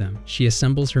saved them. She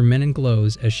assembles her men and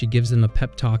glows as she gives them a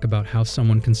pep talk about how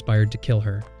someone conspired to kill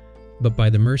her. But by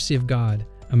the mercy of God,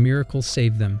 a miracle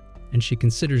saved them, and she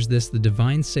considers this the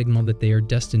divine signal that they are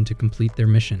destined to complete their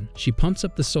mission. She pumps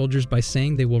up the soldiers by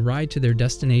saying they will ride to their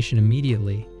destination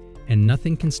immediately, and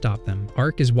nothing can stop them.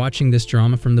 Ark is watching this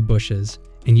drama from the bushes,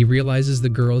 and he realizes the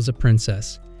girl is a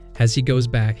princess. As he goes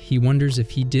back, he wonders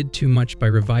if he did too much by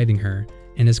reviving her,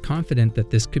 and is confident that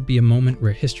this could be a moment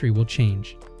where history will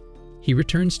change. He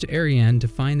returns to Ariane to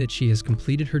find that she has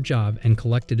completed her job and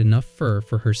collected enough fur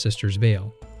for her sister's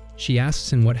veil. She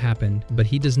asks him what happened, but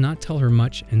he does not tell her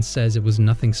much and says it was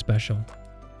nothing special.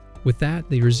 With that,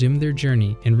 they resume their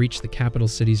journey and reach the capital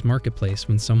city's marketplace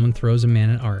when someone throws a man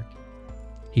at Ark.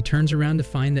 He turns around to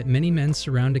find that many men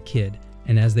surround a kid,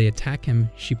 and as they attack him,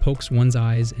 she pokes one's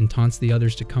eyes and taunts the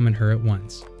others to come at her at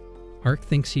once. Ark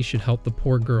thinks he should help the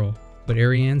poor girl, but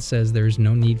Ariane says there is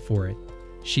no need for it.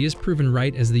 She is proven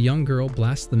right as the young girl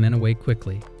blasts the men away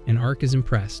quickly, and Ark is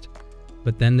impressed.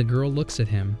 But then the girl looks at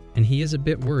him, and he is a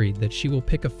bit worried that she will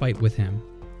pick a fight with him.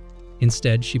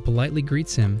 Instead, she politely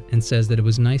greets him and says that it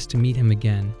was nice to meet him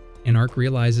again, and Ark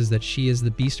realizes that she is the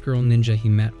Beast Girl ninja he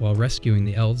met while rescuing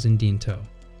the elves in Dinto.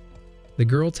 The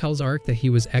girl tells Ark that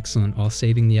he was excellent while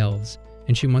saving the elves,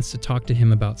 and she wants to talk to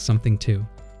him about something too.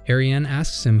 Ariane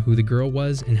asks him who the girl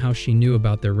was and how she knew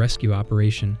about their rescue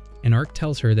operation, and Ark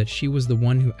tells her that she was the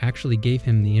one who actually gave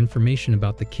him the information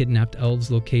about the kidnapped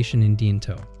elves' location in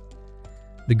Dinto.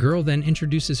 The girl then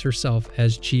introduces herself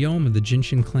as Chiom of the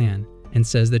Jinshin clan and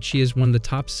says that she is one of the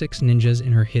top 6 ninjas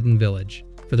in her hidden village.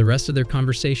 For the rest of their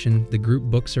conversation, the group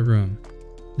books a room.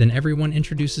 Then everyone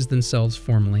introduces themselves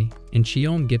formally, and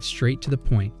Chiom gets straight to the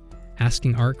point,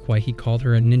 asking Ark why he called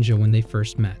her a ninja when they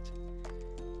first met.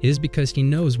 It is because he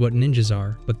knows what ninjas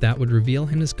are, but that would reveal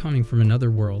him as coming from another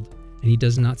world, and he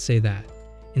does not say that.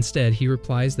 Instead, he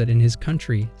replies that in his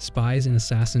country, spies and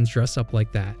assassins dress up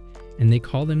like that, and they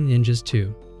call them ninjas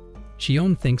too.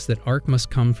 Chiom thinks that Ark must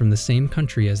come from the same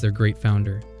country as their great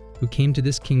founder, who came to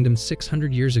this kingdom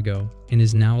 600 years ago and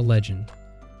is now a legend.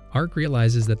 Ark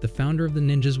realizes that the founder of the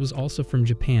ninjas was also from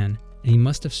Japan, and he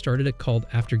must have started a cult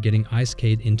after getting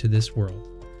Icecade into this world.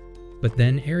 But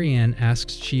then Ariane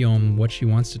asks Chiom what she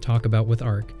wants to talk about with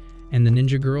Ark, and the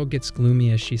ninja girl gets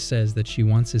gloomy as she says that she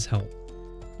wants his help.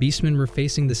 Beastmen were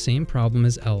facing the same problem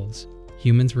as elves.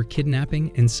 Humans were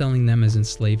kidnapping and selling them as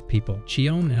enslaved people.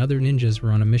 Chiom and other ninjas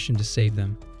were on a mission to save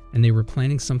them, and they were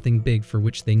planning something big for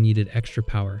which they needed extra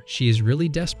power. She is really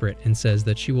desperate and says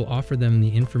that she will offer them the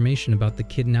information about the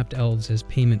kidnapped elves as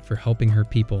payment for helping her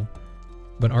people.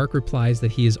 But Ark replies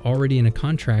that he is already in a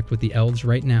contract with the elves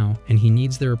right now, and he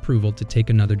needs their approval to take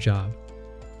another job.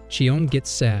 Chiom gets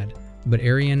sad, but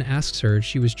Ariane asks her if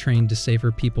she was trained to save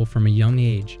her people from a young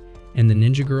age, and the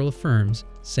ninja girl affirms,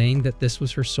 saying that this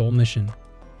was her sole mission.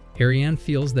 Ariane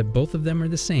feels that both of them are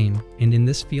the same, and in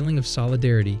this feeling of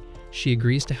solidarity, she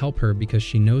agrees to help her because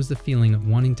she knows the feeling of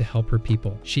wanting to help her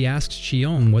people. She asks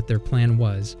Chiom what their plan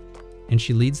was, and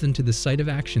she leads them to the site of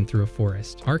action through a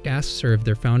forest. Ark asks her if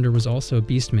their founder was also a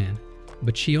beastman,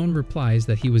 but Chiom replies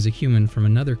that he was a human from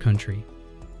another country,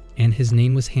 and his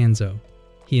name was Hanzo.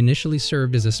 He initially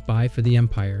served as a spy for the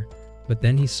Empire, but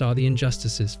then he saw the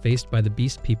injustices faced by the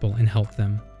beast people and helped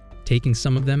them, taking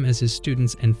some of them as his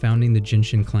students and founding the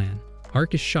Jinshin clan.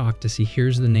 Ark is shocked as he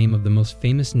hears the name of the most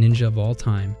famous ninja of all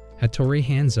time, Hattori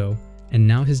Hanzo, and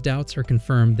now his doubts are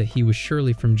confirmed that he was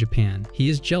surely from Japan. He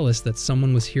is jealous that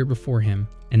someone was here before him,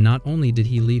 and not only did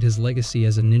he lead his legacy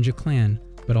as a ninja clan,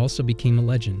 but also became a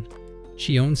legend.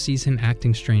 Chiom sees him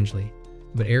acting strangely,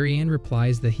 but Ariane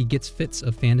replies that he gets fits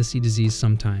of fantasy disease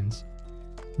sometimes.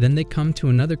 Then they come to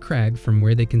another crag from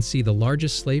where they can see the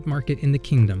largest slave market in the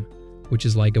kingdom, which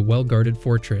is like a well-guarded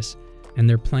fortress, and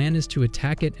their plan is to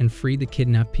attack it and free the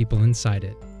kidnapped people inside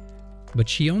it. But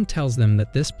Chiom tells them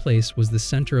that this place was the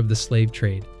center of the slave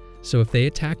trade, so if they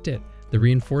attacked it, the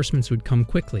reinforcements would come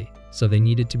quickly, so they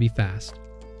needed to be fast.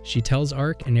 She tells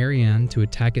Ark and Ariane to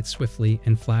attack it swiftly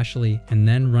and flashily and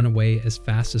then run away as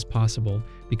fast as possible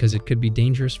because it could be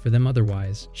dangerous for them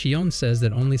otherwise. Chiom says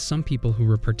that only some people who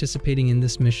were participating in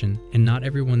this mission and not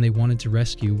everyone they wanted to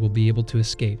rescue will be able to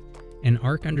escape, and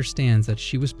Ark understands that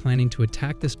she was planning to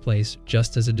attack this place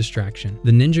just as a distraction.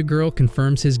 The ninja girl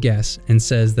confirms his guess and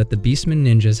says that the Beastmen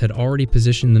ninjas had already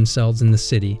positioned themselves in the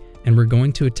city and were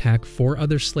going to attack 4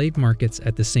 other slave markets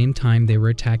at the same time they were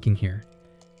attacking here.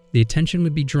 The attention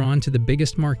would be drawn to the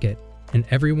biggest market, and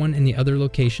everyone in the other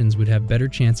locations would have better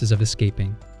chances of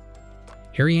escaping.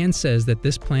 Ariane says that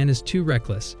this plan is too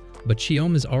reckless, but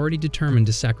Chiom is already determined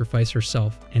to sacrifice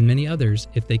herself and many others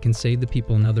if they can save the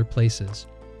people in other places.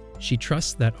 She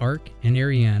trusts that Ark and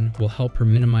Ariane will help her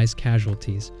minimize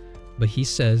casualties, but he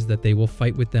says that they will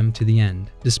fight with them to the end.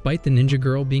 Despite the ninja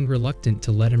girl being reluctant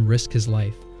to let him risk his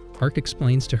life, Ark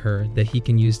explains to her that he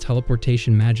can use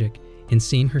teleportation magic, and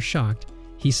seeing her shocked,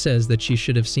 he says that she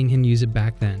should have seen him use it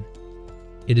back then.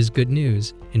 It is good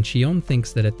news, and Chiom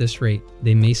thinks that at this rate,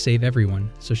 they may save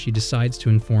everyone, so she decides to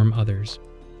inform others.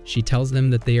 She tells them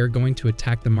that they are going to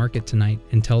attack the market tonight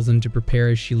and tells them to prepare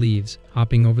as she leaves,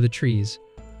 hopping over the trees.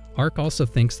 Ark also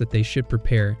thinks that they should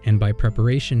prepare, and by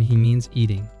preparation he means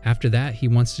eating. After that, he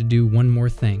wants to do one more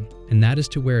thing, and that is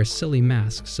to wear a silly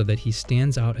mask so that he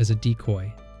stands out as a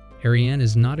decoy. Ariane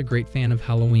is not a great fan of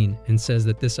Halloween and says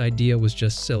that this idea was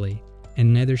just silly,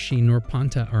 and neither she nor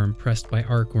Panta are impressed by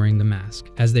Ark wearing the mask.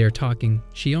 As they are talking,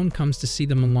 Chiom comes to see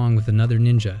them along with another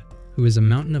ninja, who is a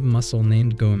mountain of muscle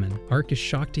named Goemon. Ark is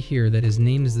shocked to hear that his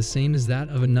name is the same as that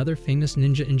of another famous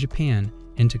ninja in Japan,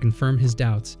 and to confirm his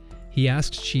doubts, he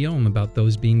asks Chiom about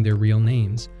those being their real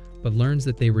names, but learns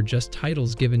that they were just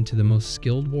titles given to the most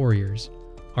skilled warriors.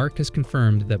 Ark has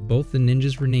confirmed that both the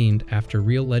ninjas were named after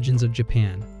real legends of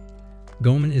Japan.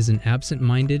 Goemon is an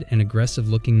absent-minded and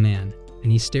aggressive-looking man,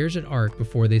 and he stares at Ark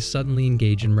before they suddenly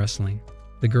engage in wrestling.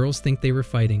 The girls think they were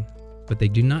fighting, but they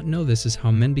do not know this is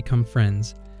how men become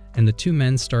friends, and the two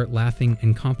men start laughing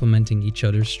and complimenting each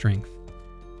other's strength.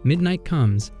 Midnight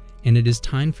comes, and it is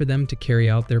time for them to carry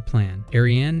out their plan.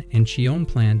 Ariane and Chiom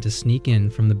plan to sneak in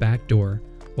from the back door,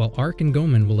 while Ark and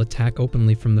Goemon will attack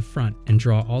openly from the front and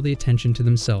draw all the attention to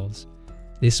themselves.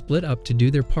 They split up to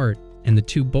do their part, and the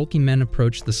 2 bulky men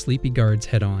approach the sleepy guards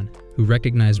head-on, who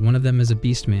recognize one of them as a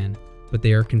beastman, but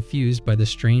they are confused by the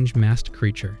strange masked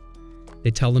creature.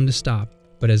 They tell them to stop,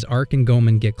 but as Ark and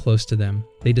Goemon get close to them,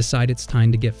 they decide it's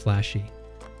time to get flashy.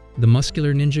 The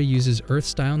muscular ninja uses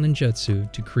Earth-style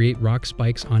ninjutsu to create rock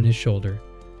spikes on his shoulder,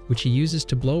 which he uses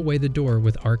to blow away the door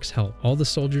with Ark's help. All the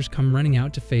soldiers come running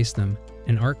out to face them,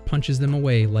 and Ark punches them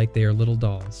away like they are little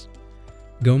dolls.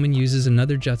 Goemon uses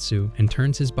another jutsu and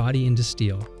turns his body into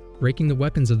steel, breaking the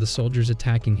weapons of the soldiers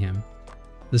attacking him.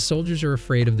 The soldiers are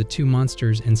afraid of the 2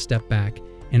 monsters and step back,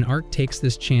 and Ark takes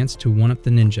this chance to one-up the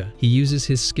ninja. He uses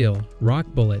his skill, Rock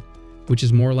Bullet, which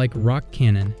is more like rock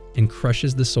cannon, and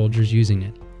crushes the soldiers using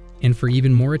it. And for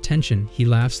even more attention, he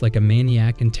laughs like a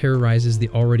maniac and terrorizes the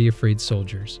already afraid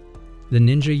soldiers. The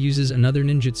ninja uses another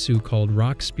ninjutsu called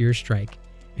Rock Spear Strike,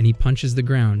 and he punches the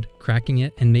ground, cracking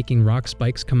it and making rock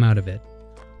spikes come out of it.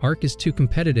 Ark is too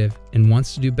competitive and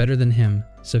wants to do better than him,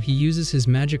 so he uses his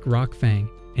magic Rock Fang,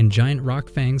 and giant rock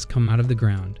fangs come out of the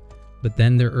ground. But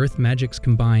then their earth magics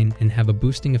combine and have a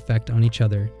boosting effect on each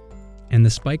other, and the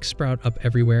spikes sprout up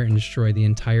everywhere and destroy the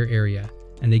entire area,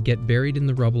 and they get buried in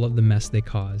the rubble of the mess they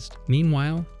caused.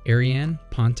 Meanwhile, Ariane,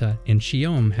 Panta, and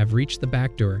Chiom have reached the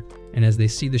back door, and as they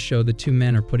see the show the 2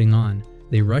 men are putting on,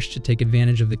 they rush to take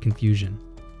advantage of the confusion.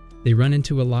 They run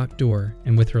into a locked door,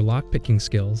 and with her lock-picking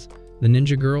skills, the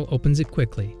ninja girl opens it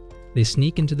quickly. They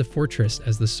sneak into the fortress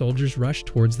as the soldiers rush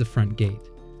towards the front gate.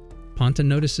 Panta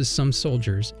notices some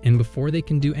soldiers, and before they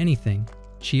can do anything,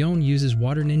 Chiom uses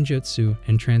water ninjutsu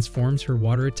and transforms her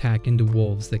water attack into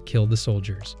wolves that kill the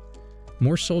soldiers.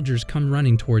 More soldiers come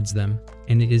running towards them,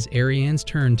 and it is Ariane's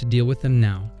turn to deal with them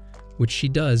now, which she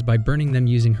does by burning them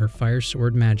using her fire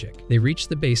sword magic. They reach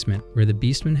the basement, where the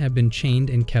beastmen have been chained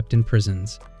and kept in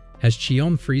prisons. As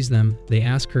Chiom frees them, they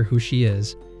ask her who she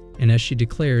is, and as she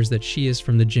declares that she is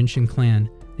from the Jinshin clan,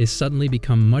 they suddenly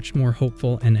become much more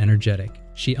hopeful and energetic.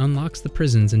 She unlocks the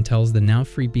prisons and tells the now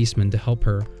free beastmen to help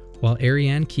her, while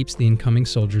Ariane keeps the incoming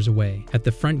soldiers away. At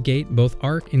the front gate, both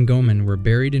Ark and Goemon were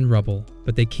buried in rubble,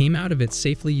 but they came out of it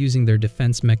safely using their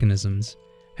defense mechanisms.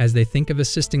 As they think of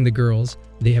assisting the girls,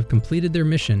 they have completed their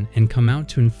mission and come out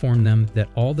to inform them that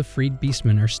all the freed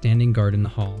beastmen are standing guard in the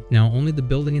hall. Now only the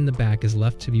building in the back is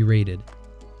left to be raided,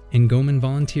 and Goemon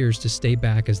volunteers to stay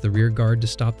back as the rear guard to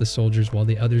stop the soldiers while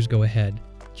the others go ahead,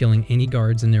 killing any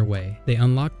guards in their way. They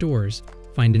unlock doors,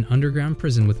 find an underground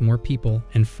prison with more people,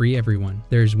 and free everyone.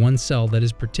 There is one cell that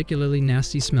is particularly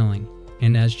nasty smelling,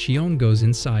 and as Chiom goes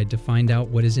inside to find out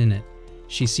what is in it,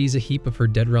 she sees a heap of her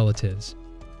dead relatives.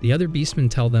 The other beastmen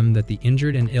tell them that the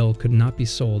injured and ill could not be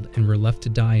sold and were left to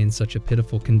die in such a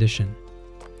pitiful condition.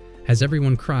 As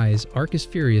everyone cries, Ark is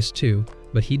furious too,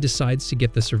 but he decides to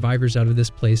get the survivors out of this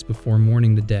place before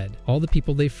mourning the dead. All the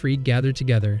people they freed gather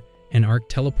together, and Ark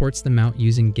teleports them out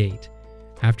using Gate.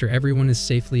 After everyone is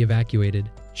safely evacuated,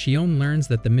 Xion learns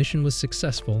that the mission was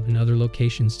successful in other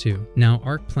locations too. Now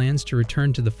Ark plans to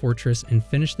return to the fortress and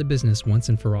finish the business once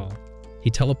and for all. He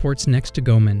teleports next to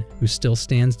Gomen, who still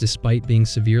stands despite being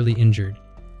severely injured.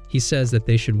 He says that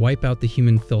they should wipe out the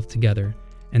human filth together,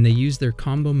 and they use their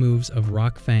combo moves of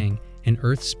Rock Fang and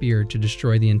Earth Spear to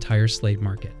destroy the entire slave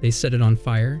market. They set it on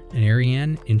fire, and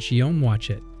Ariane and Xion watch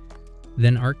it.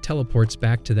 Then Ark teleports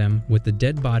back to them with the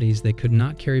dead bodies they could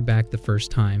not carry back the first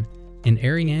time, and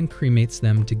Ariane cremates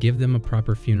them to give them a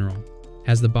proper funeral.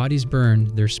 As the bodies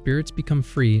burn, their spirits become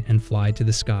free and fly to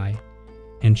the sky,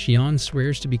 and Xion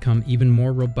swears to become even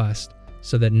more robust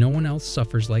so that no one else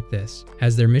suffers like this.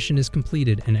 As their mission is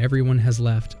completed and everyone has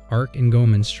left, Ark and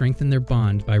Gomen strengthen their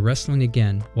bond by wrestling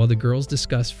again while the girls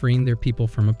discuss freeing their people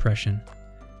from oppression.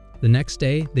 The next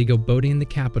day, they go boating in the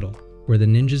capital, where the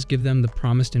ninjas give them the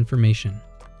promised information.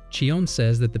 Xion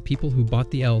says that the people who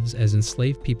bought the elves as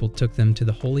enslaved people took them to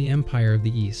the Holy Empire of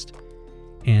the East.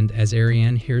 And as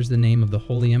Ariane hears the name of the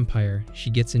Holy Empire, she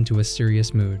gets into a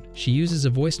serious mood. She uses a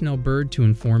voicemail bird to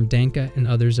inform Danka and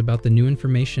others about the new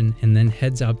information and then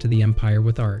heads out to the Empire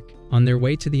with Ark. On their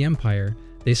way to the Empire,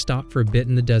 they stop for a bit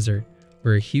in the desert,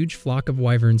 where a huge flock of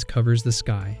wyverns covers the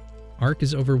sky. Ark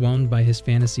is overwhelmed by his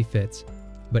fantasy fits,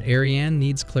 but Ariane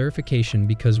needs clarification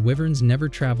because wyverns never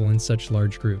travel in such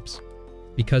large groups.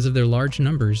 Because of their large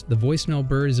numbers, the voicemail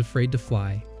bird is afraid to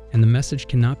fly, and the message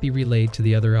cannot be relayed to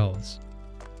the other elves.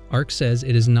 Ark says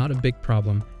it is not a big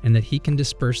problem and that he can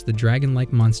disperse the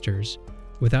dragon-like monsters.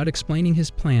 Without explaining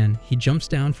his plan, he jumps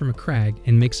down from a crag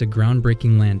and makes a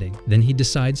groundbreaking landing. Then he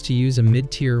decides to use a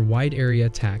mid-tier wide-area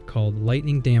attack called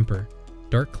Lightning Damper,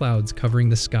 dark clouds covering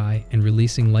the sky and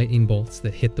releasing lightning bolts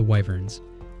that hit the wyverns.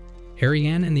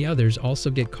 Ariane and the others also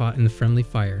get caught in the friendly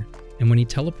fire, and when he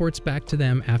teleports back to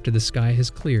them after the sky has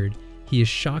cleared, he is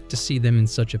shocked to see them in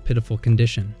such a pitiful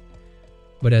condition.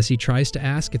 But as he tries to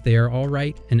ask if they are all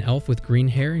right, an elf with green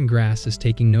hair and grass is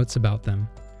taking notes about them.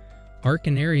 Ark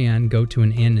and Ariane go to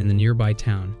an inn in the nearby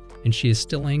town, and she is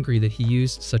still angry that he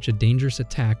used such a dangerous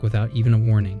attack without even a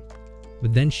warning.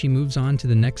 But then she moves on to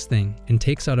the next thing and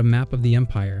takes out a map of the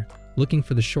Empire, looking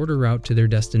for the shorter route to their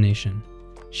destination.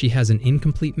 She has an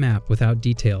incomplete map without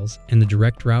details, and the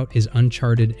direct route is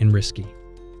uncharted and risky.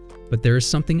 But there is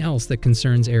something else that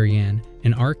concerns Ariane,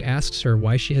 and Ark asks her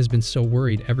why she has been so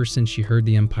worried ever since she heard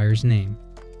the Empire's name.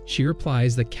 She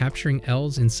replies that capturing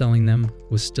elves and selling them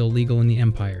was still legal in the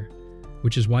Empire,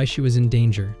 which is why she was in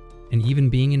danger, and even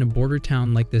being in a border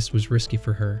town like this was risky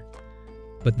for her.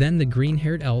 But then the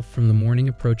green-haired elf from the morning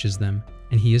approaches them,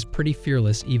 and he is pretty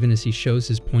fearless even as he shows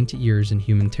his pointy ears in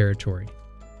human territory.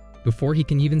 Before he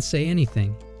can even say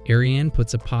anything, Ariane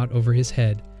puts a pot over his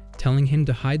head, telling him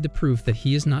to hide the proof that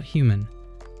he is not human.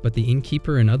 But the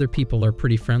innkeeper and other people are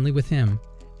pretty friendly with him,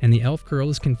 and the elf girl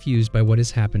is confused by what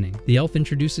is happening. The elf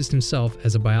introduces himself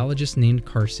as a biologist named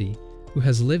Karsi, who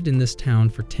has lived in this town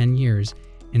for 10 years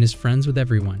and is friends with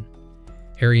everyone.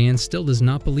 Ariane still does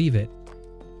not believe it,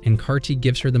 and Karti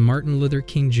gives her the Martin Luther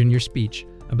King Jr. speech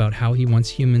about how he wants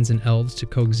humans and elves to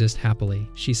coexist happily.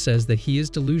 She says that he is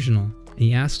delusional, and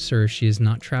he asks her if she is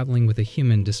not traveling with a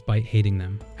human despite hating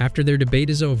them. After their debate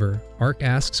is over, Ark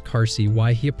asks Karsi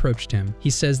why he approached him. He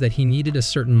says that he needed a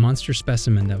certain monster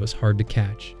specimen that was hard to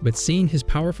catch, but seeing his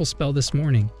powerful spell this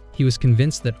morning, he was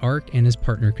convinced that Ark and his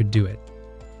partner could do it.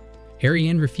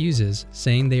 Ariane refuses,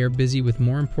 saying they are busy with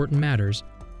more important matters,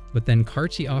 but then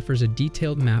Karti offers a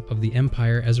detailed map of the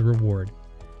Empire as a reward.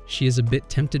 She is a bit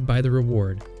tempted by the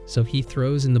reward, so he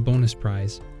throws in the bonus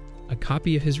prize, a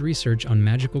copy of his research on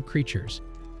magical creatures.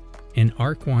 And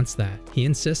Ark wants that. He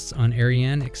insists on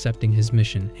Ariane accepting his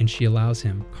mission, and she allows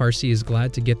him. Karsi is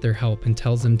glad to get their help and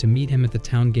tells them to meet him at the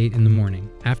town gate in the morning.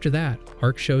 After that,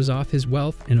 Ark shows off his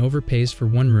wealth and overpays for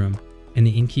one room, and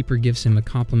the innkeeper gives him a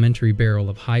complimentary barrel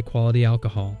of high-quality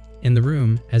alcohol. In the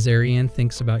room, as Ariane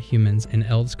thinks about humans and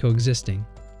elves coexisting,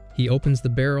 he opens the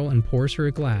barrel and pours her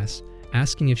a glass,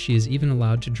 asking if she is even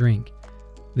allowed to drink.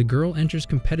 The girl enters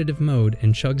competitive mode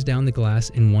and chugs down the glass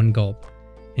in one gulp,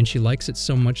 and she likes it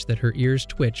so much that her ears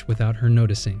twitch without her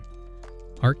noticing.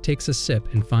 Ark takes a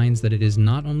sip and finds that it is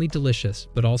not only delicious,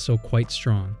 but also quite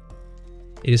strong.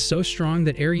 It is so strong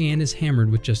that Ariane is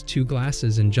hammered with just 2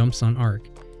 glasses and jumps on Ark,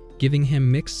 giving him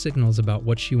mixed signals about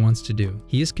what she wants to do.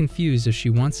 He is confused if she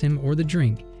wants him or the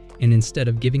drink, and instead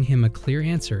of giving him a clear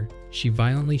answer, she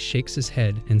violently shakes his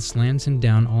head and slams him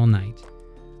down all night.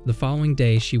 The following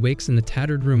day, she wakes in the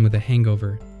tattered room with a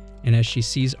hangover, and as she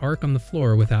sees Ark on the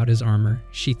floor without his armor,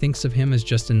 she thinks of him as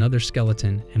just another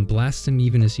skeleton and blasts him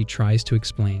even as he tries to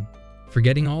explain.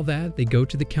 Forgetting all that, they go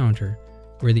to the counter,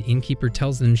 where the innkeeper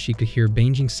tells them she could hear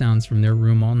banging sounds from their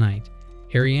room all night.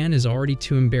 Ariane is already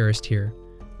too embarrassed here,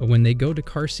 but when they go to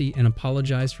Karsi and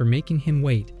apologize for making him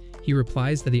wait, he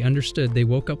replies that he understood they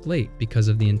woke up late because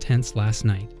of the intense last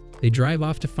night. They drive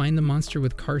off to find the monster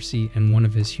with Karsi and one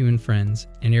of his human friends,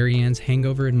 and Ariane's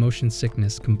hangover and motion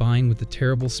sickness combine with the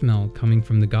terrible smell coming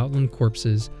from the goblin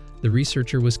corpses the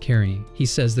researcher was carrying. He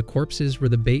says the corpses were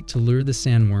the bait to lure the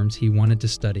sandworms he wanted to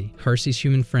study. Karsi's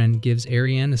human friend gives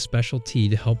Ariane a special tea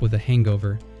to help with a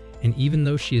hangover, and even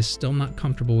though she is still not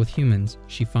comfortable with humans,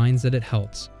 she finds that it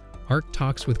helps. Ark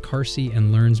talks with Karsi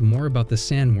and learns more about the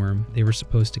sandworm they were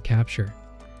supposed to capture.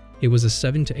 It was a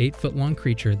 7 to 8 foot long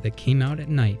creature that came out at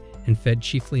night and fed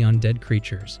chiefly on dead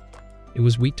creatures. It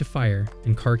was weak to fire,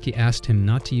 and Karki asked him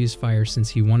not to use fire since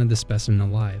he wanted the specimen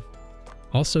alive.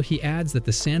 Also, he adds that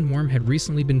the sandworm had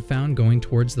recently been found going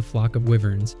towards the flock of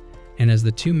wyverns, and as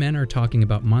the two men are talking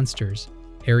about monsters,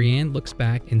 Ariane looks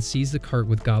back and sees the cart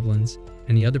with goblins,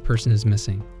 and the other person is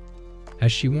missing.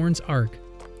 As she warns Ark,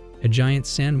 a giant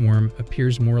sandworm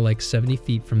appears more like 70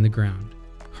 feet from the ground.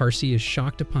 Karsi is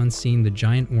shocked upon seeing the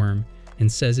giant worm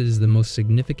and says it is the most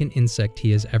significant insect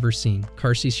he has ever seen.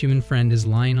 Karsi's human friend is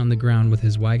lying on the ground with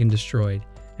his wagon destroyed,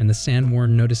 and the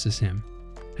sandworm notices him.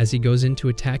 As he goes in to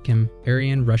attack him,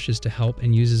 Ariane rushes to help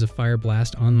and uses a fire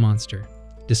blast on the monster.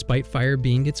 Despite fire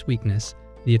being its weakness,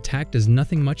 the attack does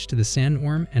nothing much to the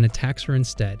sandworm and attacks her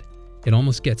instead. It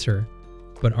almost gets her,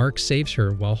 but Ark saves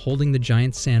her while holding the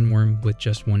giant sandworm with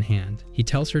just one hand. He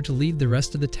tells her to leave the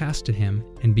rest of the task to him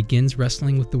and begins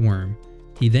wrestling with the worm.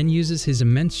 He then uses his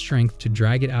immense strength to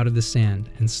drag it out of the sand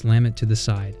and slam it to the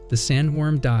side. The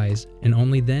sandworm dies, and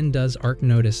only then does Ark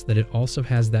notice that it also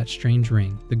has that strange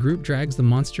ring. The group drags the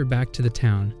monster back to the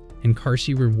town, and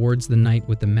Karsi rewards the knight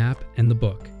with the map and the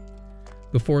book.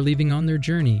 Before leaving on their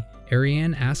journey,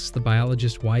 Ariane asks the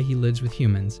biologist why he lives with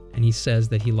humans, and he says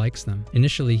that he likes them.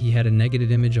 Initially, he had a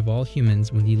negative image of all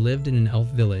humans when he lived in an elf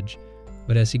village,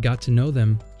 but as he got to know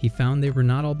them, he found they were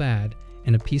not all bad,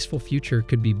 and a peaceful future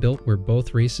could be built where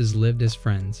both races lived as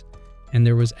friends. And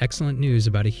there was excellent news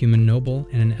about a human noble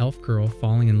and an elf girl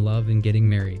falling in love and getting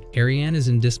married. Ariane is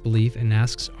in disbelief and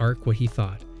asks Ark what he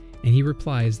thought, and he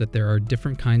replies that there are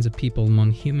different kinds of people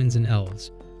among humans and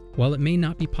elves. While it may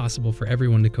not be possible for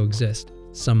everyone to coexist,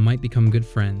 some might become good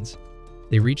friends.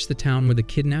 They reach the town where the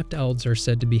kidnapped elves are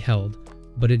said to be held,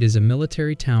 but it is a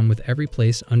military town with every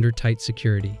place under tight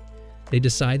security. They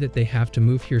decide that they have to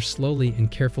move here slowly and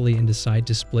carefully and decide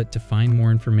to split to find more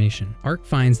information. Ark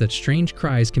finds that strange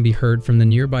cries can be heard from the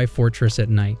nearby fortress at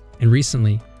night, and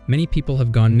recently, many people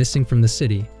have gone missing from the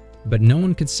city, but no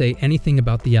one could say anything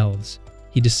about the elves.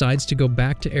 He decides to go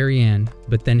back to Ariane,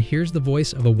 but then hears the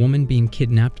voice of a woman being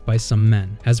kidnapped by some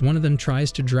men. As one of them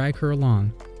tries to drag her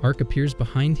along, Ark appears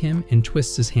behind him and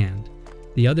twists his hand.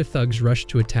 The other thugs rush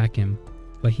to attack him,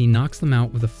 but he knocks them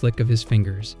out with a flick of his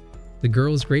fingers. The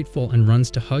girl is grateful and runs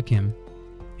to hug him,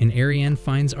 and Ariane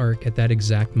finds Ark at that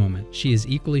exact moment. She is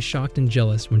equally shocked and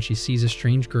jealous when she sees a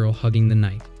strange girl hugging the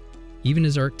knight. Even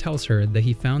as Ark tells her that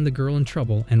he found the girl in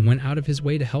trouble and went out of his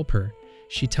way to help her,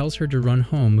 she tells her to run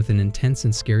home with an intense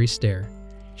and scary stare.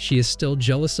 She is still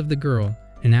jealous of the girl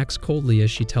and acts coldly as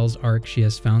she tells Ark she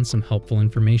has found some helpful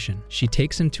information. She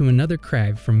takes him to another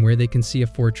crag from where they can see a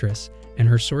fortress, and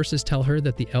her sources tell her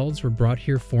that the elves were brought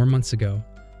here 4 months ago.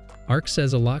 Ark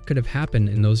says a lot could have happened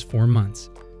in those 4 months,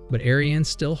 but Ariane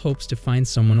still hopes to find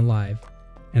someone alive,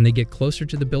 and they get closer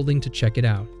to the building to check it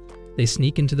out. They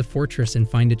sneak into the fortress and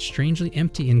find it strangely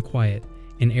empty and quiet,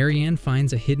 and Ariane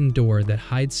finds a hidden door that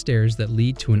hides stairs that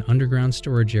lead to an underground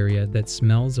storage area that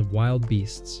smells of wild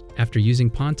beasts. After using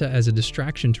Ponta as a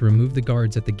distraction to remove the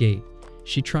guards at the gate,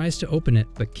 she tries to open it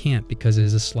but can't because it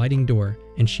is a sliding door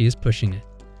and she is pushing it.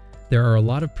 There are a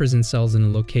lot of prison cells in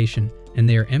the location, and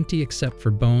they are empty except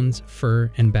for bones,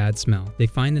 fur, and bad smell. They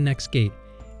find the next gate,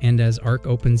 and as Ark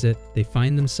opens it, they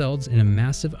find themselves in a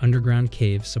massive underground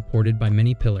cave supported by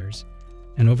many pillars.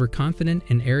 An overconfident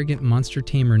and arrogant monster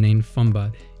tamer named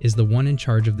Fumba is the one in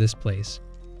charge of this place,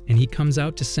 and he comes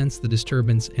out to sense the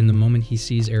disturbance, and the moment he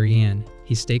sees Ariane,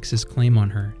 he stakes his claim on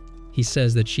her. He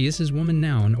says that she is his woman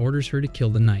now and orders her to kill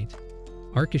the knight.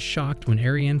 Ark is shocked when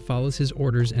Ariane follows his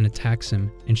orders and attacks him,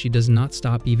 and she does not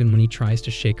stop even when he tries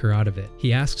to shake her out of it.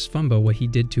 He asks Fumba what he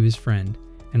did to his friend,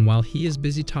 and while he is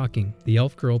busy talking, the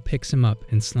elf girl picks him up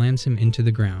and slams him into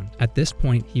the ground. At this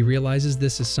point, he realizes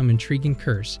this is some intriguing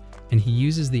curse, and he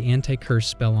uses the anti-curse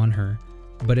spell on her,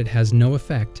 but it has no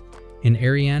effect, and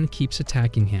Ariane keeps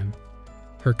attacking him.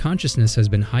 Her consciousness has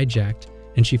been hijacked,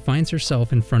 and she finds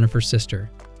herself in front of her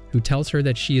sister, who tells her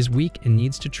that she is weak and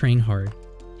needs to train hard.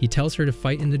 He tells her to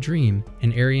fight in the dream,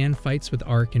 and Ariane fights with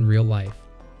Ark in real life.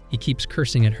 He keeps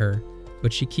cursing at her,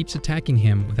 but she keeps attacking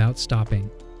him without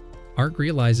stopping. Ark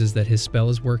realizes that his spell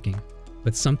is working,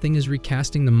 but something is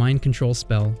recasting the mind control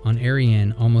spell on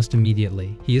Ariane almost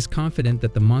immediately. He is confident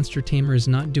that the monster tamer is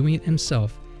not doing it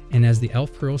himself, and as the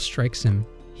elf girl strikes him,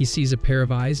 he sees a pair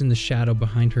of eyes in the shadow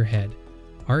behind her head.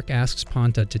 Ark asks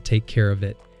Ponta to take care of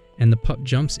it, and the pup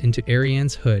jumps into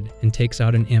Ariane's hood and takes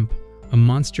out an imp, a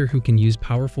monster who can use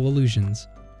powerful illusions.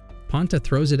 Ponta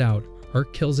throws it out,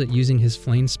 Ark kills it using his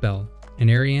flame spell, and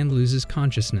Ariane loses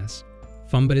consciousness.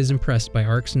 Fumba is impressed by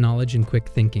Ark's knowledge and quick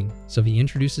thinking, so he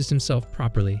introduces himself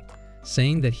properly,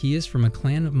 saying that he is from a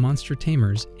clan of monster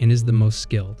tamers and is the most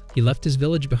skilled. He left his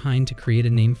village behind to create a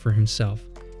name for himself,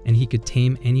 and he could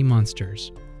tame any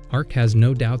monsters. Ark has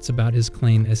no doubts about his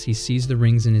claim as he sees the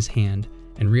rings in his hand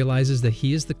and realizes that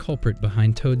he is the culprit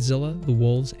behind Toadzilla, the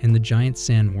wolves, and the giant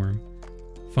sandworm.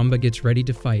 Fumba gets ready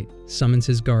to fight, summons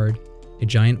his guard, a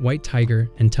giant white tiger,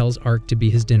 and tells Ark to be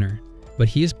his dinner. But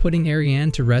he is putting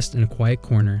Ariane to rest in a quiet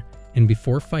corner, and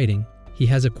before fighting, he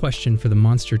has a question for the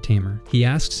monster tamer. He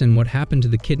asks him what happened to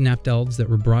the kidnapped elves that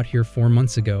were brought here 4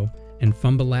 months ago, and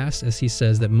Fumba laughs as he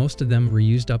says that most of them were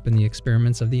used up in the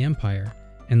experiments of the Empire,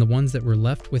 and the ones that were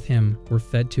left with him were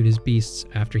fed to his beasts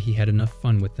after he had enough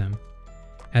fun with them.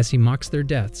 As he mocks their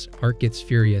deaths, Ark gets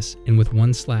furious, and with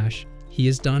one slash, he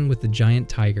is done with the giant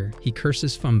tiger. He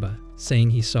curses Fumba, saying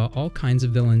he saw all kinds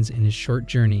of villains in his short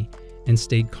journey and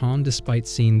stayed calm despite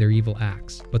seeing their evil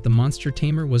acts. But the monster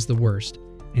tamer was the worst,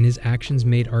 and his actions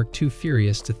made Ark too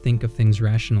furious to think of things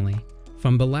rationally.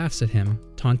 Fumba laughs at him,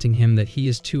 taunting him that he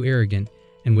is too arrogant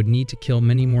and would need to kill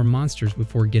many more monsters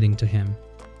before getting to him.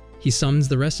 He summons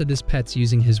the rest of his pets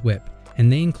using his whip,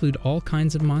 and they include all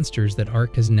kinds of monsters that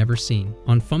Ark has never seen.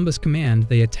 On Fumba's command,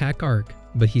 they attack Ark,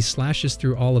 but he slashes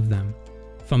through all of them.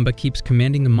 Fumba keeps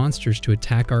commanding the monsters to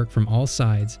attack Ark from all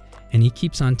sides, and he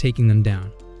keeps on taking them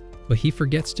down. But he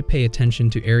forgets to pay attention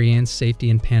to Ariane's safety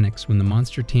and panics when the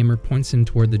monster tamer points him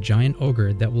toward the giant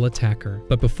ogre that will attack her.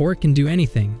 But before it can do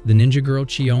anything, the ninja girl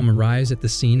Chiome arrives at the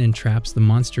scene and traps the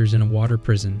monsters in a water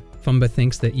prison. Fumba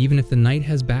thinks that even if the knight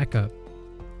has backup,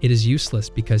 it is useless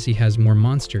because he has more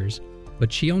monsters, but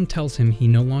Chiome tells him he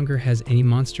no longer has any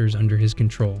monsters under his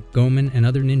control. Gomen and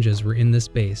other ninjas were in this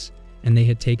base, and they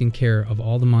had taken care of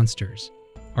all the monsters.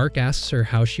 Ark asks her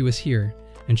how she was here,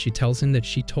 and she tells him that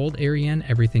she told Ariane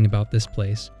everything about this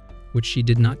place, which she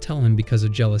did not tell him because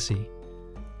of jealousy.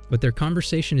 But their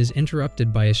conversation is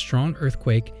interrupted by a strong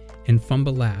earthquake, and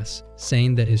Fumba laughs,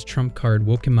 saying that his trump card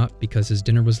woke him up because his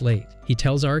dinner was late. He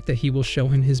tells Ark that he will show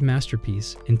him his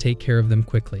masterpiece and take care of them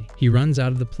quickly. He runs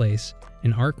out of the place,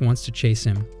 and Ark wants to chase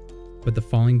him, but the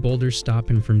falling boulders stop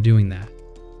him from doing that.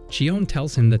 Chiome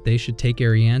tells him that they should take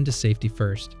Ariane to safety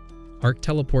first. Ark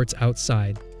teleports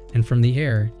outside, and from the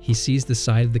air, he sees the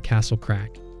side of the castle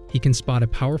crack. He can spot a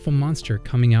powerful monster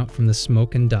coming out from the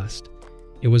smoke and dust.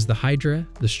 It was the Hydra,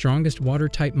 the strongest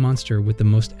water-type monster with the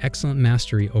most excellent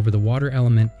mastery over the water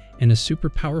element and a super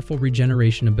powerful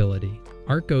regeneration ability.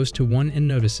 Ark goes to one and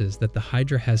notices that the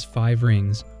Hydra has 5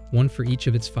 rings, one for each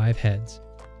of its 5 heads.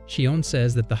 Chiome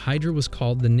says that the Hydra was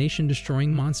called the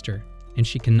nation-destroying monster, and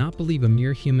she cannot believe a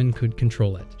mere human could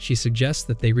control it. She suggests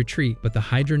that they retreat, but the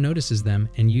Hydra notices them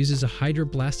and uses a Hydra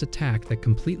blast attack that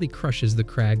completely crushes the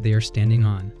crag they are standing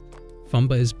on.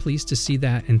 Fumba is pleased to see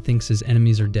that and thinks his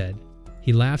enemies are dead.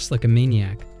 He laughs like a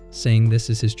maniac, saying this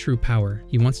is his true power.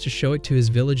 He wants to show it to his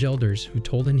village elders, who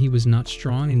told him he was not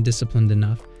strong and disciplined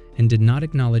enough and did not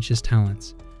acknowledge his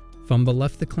talents. Fumba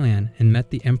left the clan and met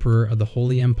the Emperor of the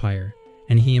Holy Empire,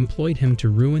 and he employed him to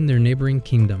ruin their neighboring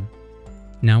kingdom.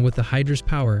 Now with the Hydra's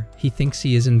power, he thinks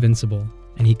he is invincible,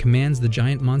 and he commands the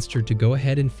giant monster to go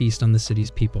ahead and feast on the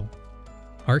city's people.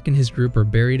 Ark and his group are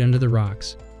buried under the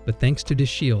rocks, but thanks to his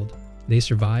shield, they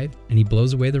survive and he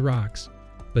blows away the rocks.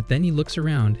 But then he looks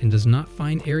around and does not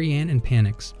find Ariane and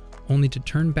panics, only to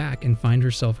turn back and find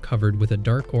herself covered with a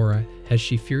dark aura as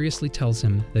she furiously tells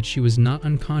him that she was not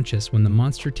unconscious when the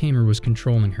monster tamer was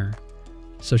controlling her.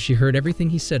 So she heard everything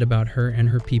he said about her and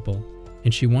her people,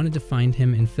 and she wanted to find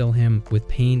him and fill him with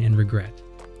pain and regret.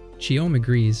 Chiome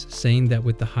agrees, saying that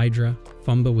with the Hydra,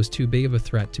 Fumba was too big of a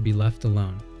threat to be left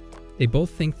alone. They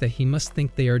both think that he must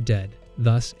think they are dead,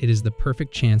 thus it is the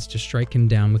perfect chance to strike him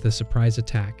down with a surprise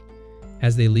attack.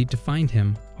 As they leave to find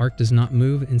him, Ark does not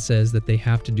move and says that they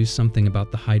have to do something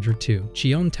about the Hydra too.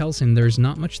 Chiome tells him there is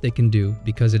not much they can do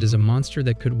because it is a monster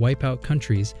that could wipe out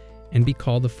countries and be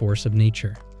called the force of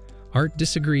nature. Ark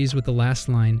disagrees with the last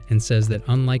line and says that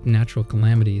unlike natural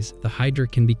calamities, the Hydra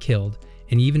can be killed,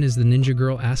 and even as the ninja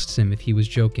girl asks him if he was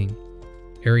joking.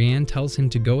 Ariane tells him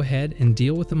to go ahead and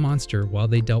deal with the monster while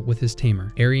they dealt with his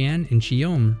tamer. Ariane and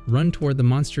Chiome run toward the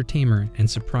monster tamer and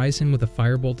surprise him with a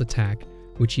firebolt attack,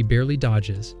 which he barely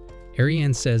dodges.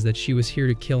 Ariane says that she was here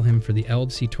to kill him for the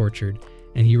elves he tortured,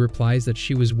 and he replies that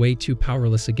she was way too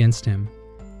powerless against him.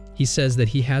 He says that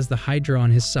he has the Hydra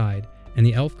on his side, and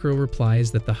the elf girl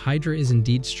replies that the Hydra is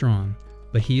indeed strong,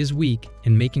 but he is weak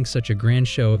and making such a grand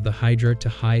show of the Hydra to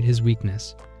hide his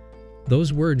weakness.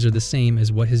 Those words are the same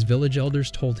as what his village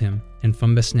elders told him, and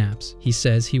Fumba snaps. He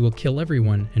says he will kill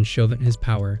everyone and show them his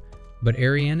power, but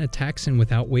Ariane attacks him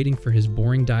without waiting for his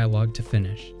boring dialogue to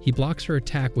finish. He blocks her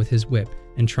attack with his whip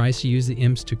and tries to use the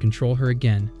imps to control her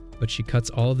again, but she cuts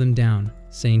all of them down,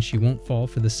 saying she won't fall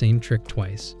for the same trick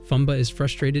twice. Fumba is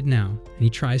frustrated now, and he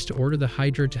tries to order the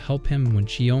Hydra to help him when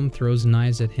Chiom throws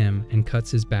knives at him and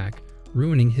cuts his back,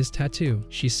 ruining his tattoo.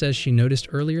 She says she noticed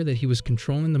earlier that he was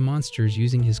controlling the monsters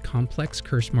using his complex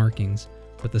curse markings,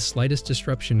 but the slightest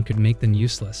disruption could make them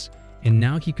useless, and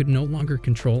now he could no longer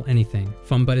control anything.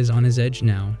 Fumba is on his edge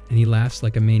now, and he laughs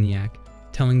like a maniac,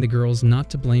 telling the girls not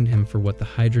to blame him for what the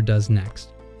Hydra does next.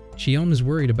 Chiom is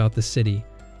worried about the city,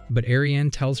 but Ariane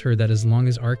tells her that as long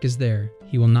as Ark is there,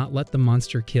 he will not let the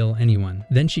monster kill anyone.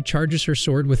 Then she charges her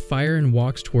sword with fire and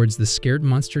walks towards the scared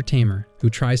monster tamer, who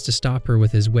tries to stop her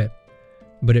with his whip.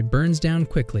 But it burns down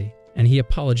quickly, and he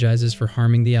apologizes for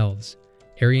harming the elves.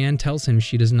 Ariane tells him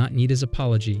she does not need his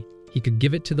apology. He could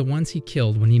give it to the ones he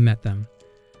killed when he met them.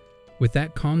 With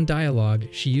that calm dialogue,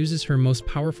 she uses her most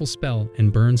powerful spell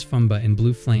and burns Fumba in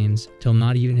blue flames till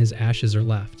not even his ashes are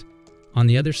left. On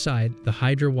the other side, the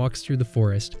Hydra walks through the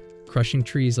forest, crushing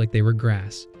trees like they were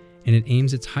grass, and it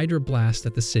aims its Hydra blast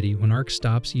at the city when Ark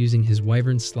stops using his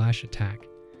Wyvern Slash attack.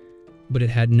 But it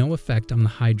had no effect on the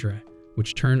Hydra,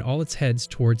 which turned all its heads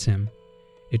towards him.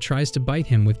 It tries to bite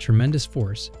him with tremendous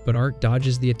force, but Ark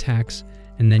dodges the attacks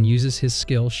and then uses his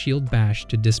skill Shield Bash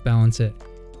to disbalance it,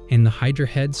 and the Hydra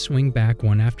heads swing back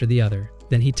one after the other.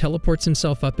 Then he teleports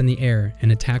himself up in the air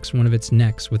and attacks one of its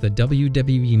necks with a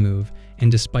WWE move,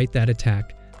 and despite that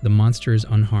attack, the monster is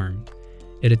unharmed.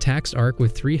 It attacks Ark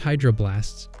with 3 Hydra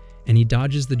blasts, and he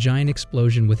dodges the giant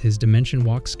explosion with his Dimension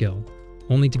Walk skill,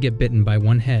 only to get bitten by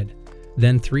one head.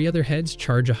 Then 3 other heads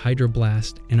charge a Hydra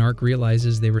blast, and Ark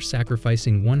realizes they were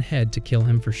sacrificing one head to kill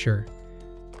him for sure.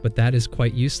 But that is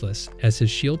quite useless, as his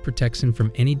shield protects him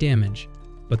from any damage.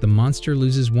 But the monster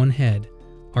loses one head.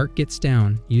 Ark gets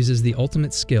down, uses the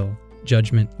ultimate skill,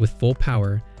 Judgment, with full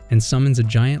power, and summons a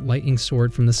giant lightning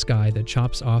sword from the sky that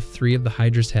chops off 3 of the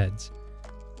Hydra's heads.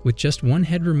 With just one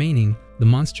head remaining, the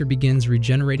monster begins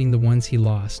regenerating the ones he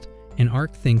lost, and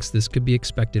Ark thinks this could be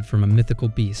expected from a mythical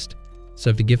beast.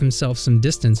 So to give himself some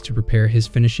distance to prepare his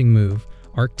finishing move,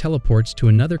 Ark teleports to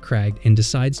another crag and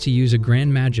decides to use a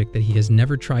grand magic that he has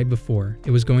never tried before.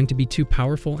 It was going to be too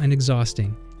powerful and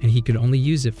exhausting, and he could only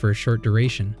use it for a short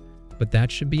duration. But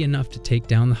that should be enough to take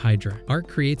down the Hydra. Ark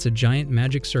creates a giant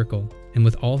magic circle, and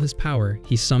with all his power,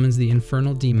 he summons the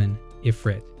infernal demon,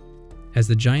 Ifrit. As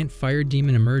the giant fire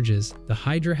demon emerges, the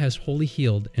Hydra has wholly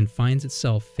healed and finds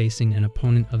itself facing an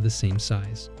opponent of the same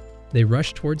size. They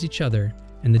rush towards each other,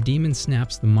 and the demon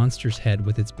snaps the monster's head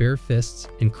with its bare fists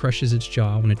and crushes its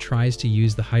jaw when it tries to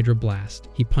use the Hydra blast.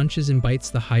 He punches and bites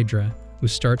the Hydra, who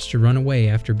starts to run away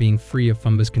after being free of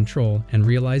Fumba's control and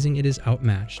realizing it is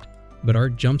outmatched. But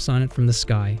Ark jumps on it from the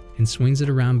sky and swings it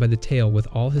around by the tail with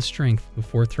all his strength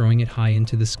before throwing it high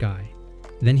into the sky.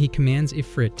 Then he commands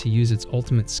Ifrit to use its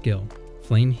ultimate skill,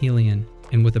 Flame Helion,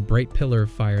 and with a bright pillar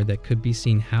of fire that could be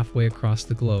seen halfway across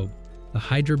the globe, the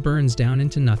Hydra burns down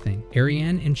into nothing.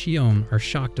 Ariane and Chiom are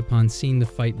shocked upon seeing the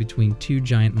fight between 2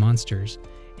 giant monsters,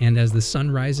 and as the sun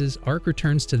rises, Ark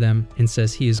returns to them and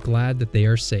says he is glad that they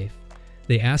are safe.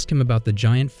 They ask him about the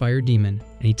giant fire demon,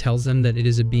 and he tells them that it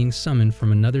is a being summoned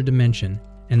from another dimension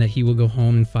and that he will go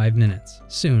home in 5 minutes.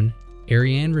 Soon,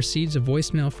 Ariane receives a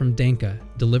voicemail from Danka,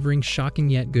 delivering shocking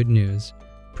yet good news.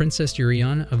 Princess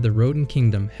Uriana of the Rodin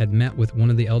Kingdom had met with one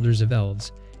of the Elders of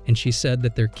Elves, and she said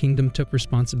that their kingdom took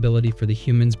responsibility for the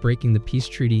humans breaking the peace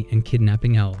treaty and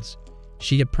kidnapping elves.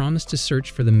 She had promised to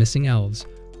search for the missing elves,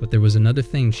 but there was another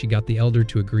thing she got the Elder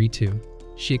to agree to.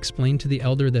 She explained to the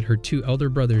Elder that her 2 elder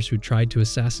brothers who tried to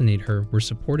assassinate her were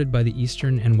supported by the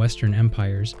Eastern and Western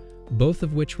empires, both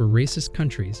of which were racist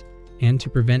countries, and to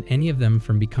prevent any of them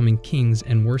from becoming kings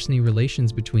and worsening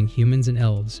relations between humans and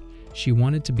elves, she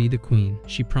wanted to be the queen.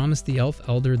 She promised the Elf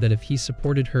Elder that if he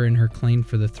supported her in her claim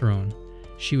for the throne,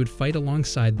 she would fight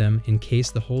alongside them in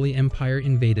case the Holy Empire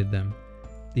invaded them.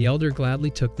 The Elder gladly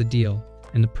took the deal,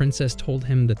 and the princess told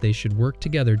him that they should work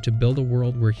together to build a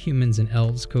world where humans and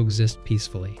elves coexist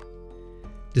peacefully.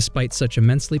 Despite such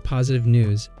immensely positive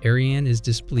news, Ariane is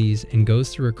displeased and goes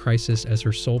through a crisis as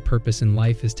her sole purpose in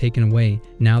life is taken away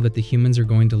now that the humans are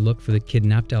going to look for the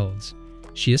kidnapped elves.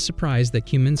 She is surprised that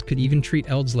humans could even treat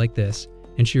elves like this,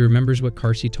 and she remembers what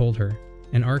Karsi told her.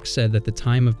 and Ark said that the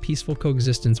time of peaceful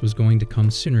coexistence was going to come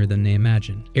sooner than they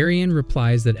imagined. Ariane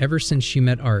replies that ever since she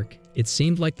met Ark, it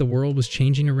seemed like the world was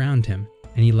changing around him,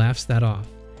 and he laughs that off.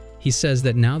 He says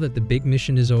that now that the big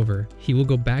mission is over, he will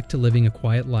go back to living a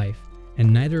quiet life,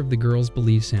 and neither of the girls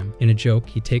believes him. In a joke,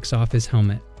 he takes off his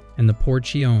helmet, and the poor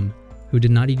Cheom, who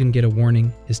did not even get a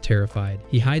warning, is terrified.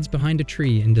 He hides behind a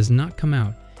tree and does not come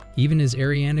out, even as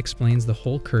Ariane explains the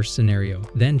whole curse scenario.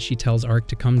 Then she tells Ark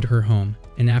to come to her home,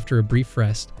 and after a brief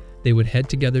rest, they would head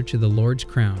together to the Lord's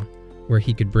Crown, where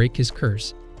he could break his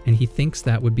curse, and he thinks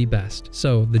that would be best.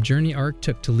 So, the journey Ark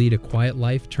took to lead a quiet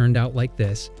life turned out like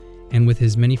this, and with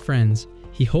his many friends,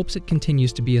 he hopes it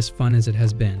continues to be as fun as it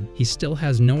has been. He still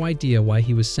has no idea why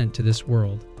he was sent to this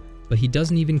world, but he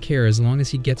doesn't even care as long as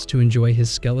he gets to enjoy his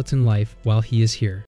skeleton life while he is here.